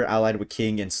was never allied with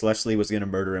King, and Slushly was gonna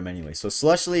murder him anyway. So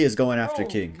Slushly is going after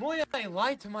King. Moyai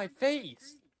lied to my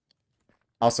face.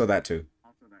 Also that too.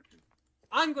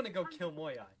 I'm gonna go kill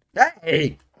Moyai.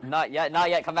 Hey! Not yet, not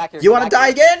yet. Come back here. You come wanna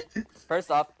back die here. again?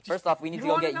 First off, we need to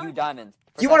go get you diamond.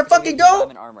 You wanna fucking go?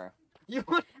 Diamond armor.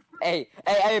 Hey,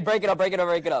 break it up.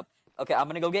 Okay, I'm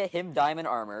gonna go get him diamond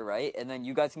armor, right? And then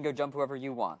you guys can go jump whoever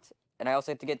you want. And I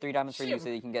also have to get 3 diamonds for you so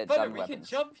you can get diamond we weapons.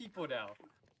 can jump people now.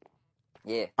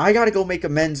 Yeah. I gotta go make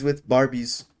amends with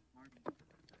Barbies.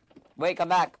 Wait, come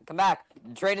back.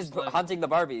 Train is hunting the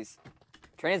Barbies.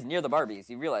 Train is near the Barbies.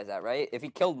 You realize that, right? If he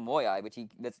killed Moyai,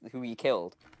 that's who he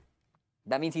killed,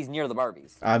 that means he's near the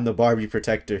Barbies. I'm the Barbie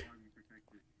protector.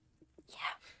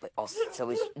 But also,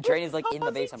 so Train is like in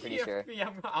the base, I'm pretty sure.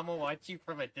 I'm gonna watch you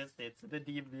from a distance and then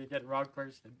DM get wrong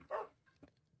person.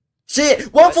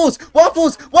 Shit! Waffles!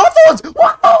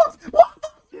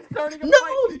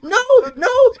 No!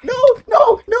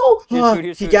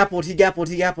 Here's He food. gappled. Here's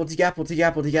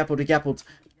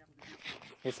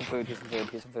some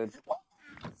food.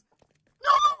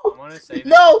 I wanna say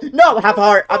No! Half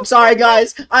heart. I'm sorry,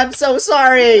 guys. I'm so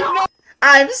sorry.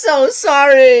 I'm so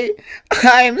sorry.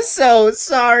 No!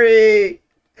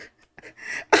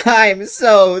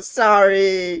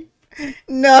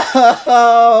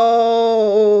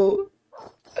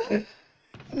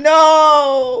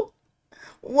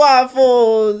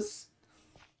 Waffles,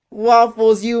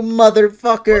 you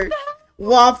motherfucker!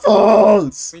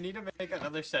 Waffles! we need to make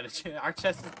another set of chests. Our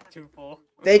chest is too full.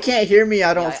 They can't hear me,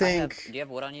 I don't Yeah, think. do you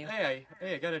have wood on you? Hey,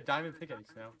 I got a diamond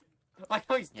pickaxe now. I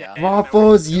know he's dead.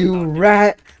 Waffles, you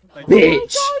rat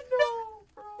bitch!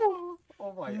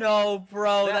 Oh my No,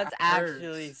 bro, That that's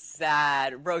actually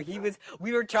sad. Bro,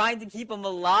 we were trying to keep him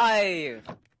alive.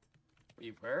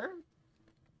 We were?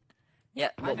 Yeah,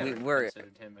 I well, we never were.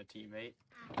 considered him a teammate.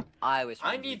 I was.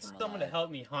 I need someone to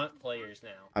help me hunt players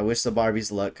now. I wish the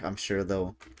Barbies luck. I'm sure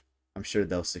they'll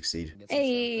succeed.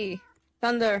 Hey,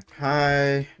 Thunder.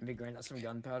 Hi. Maybe grind out some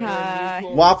gunpowder. Hi.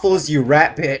 Waffles, you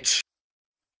rat bitch.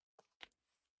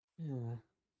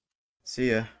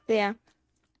 See ya. Yeah.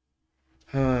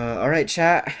 Alright,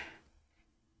 chat.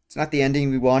 It's not the ending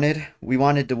we wanted. We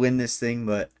wanted to win this thing,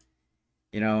 but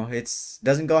you know,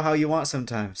 doesn't go how you want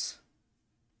sometimes.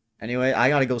 Anyway, I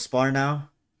gotta go spar now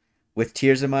with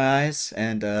tears in my eyes,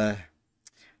 and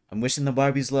I'm wishing the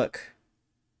Barbies luck.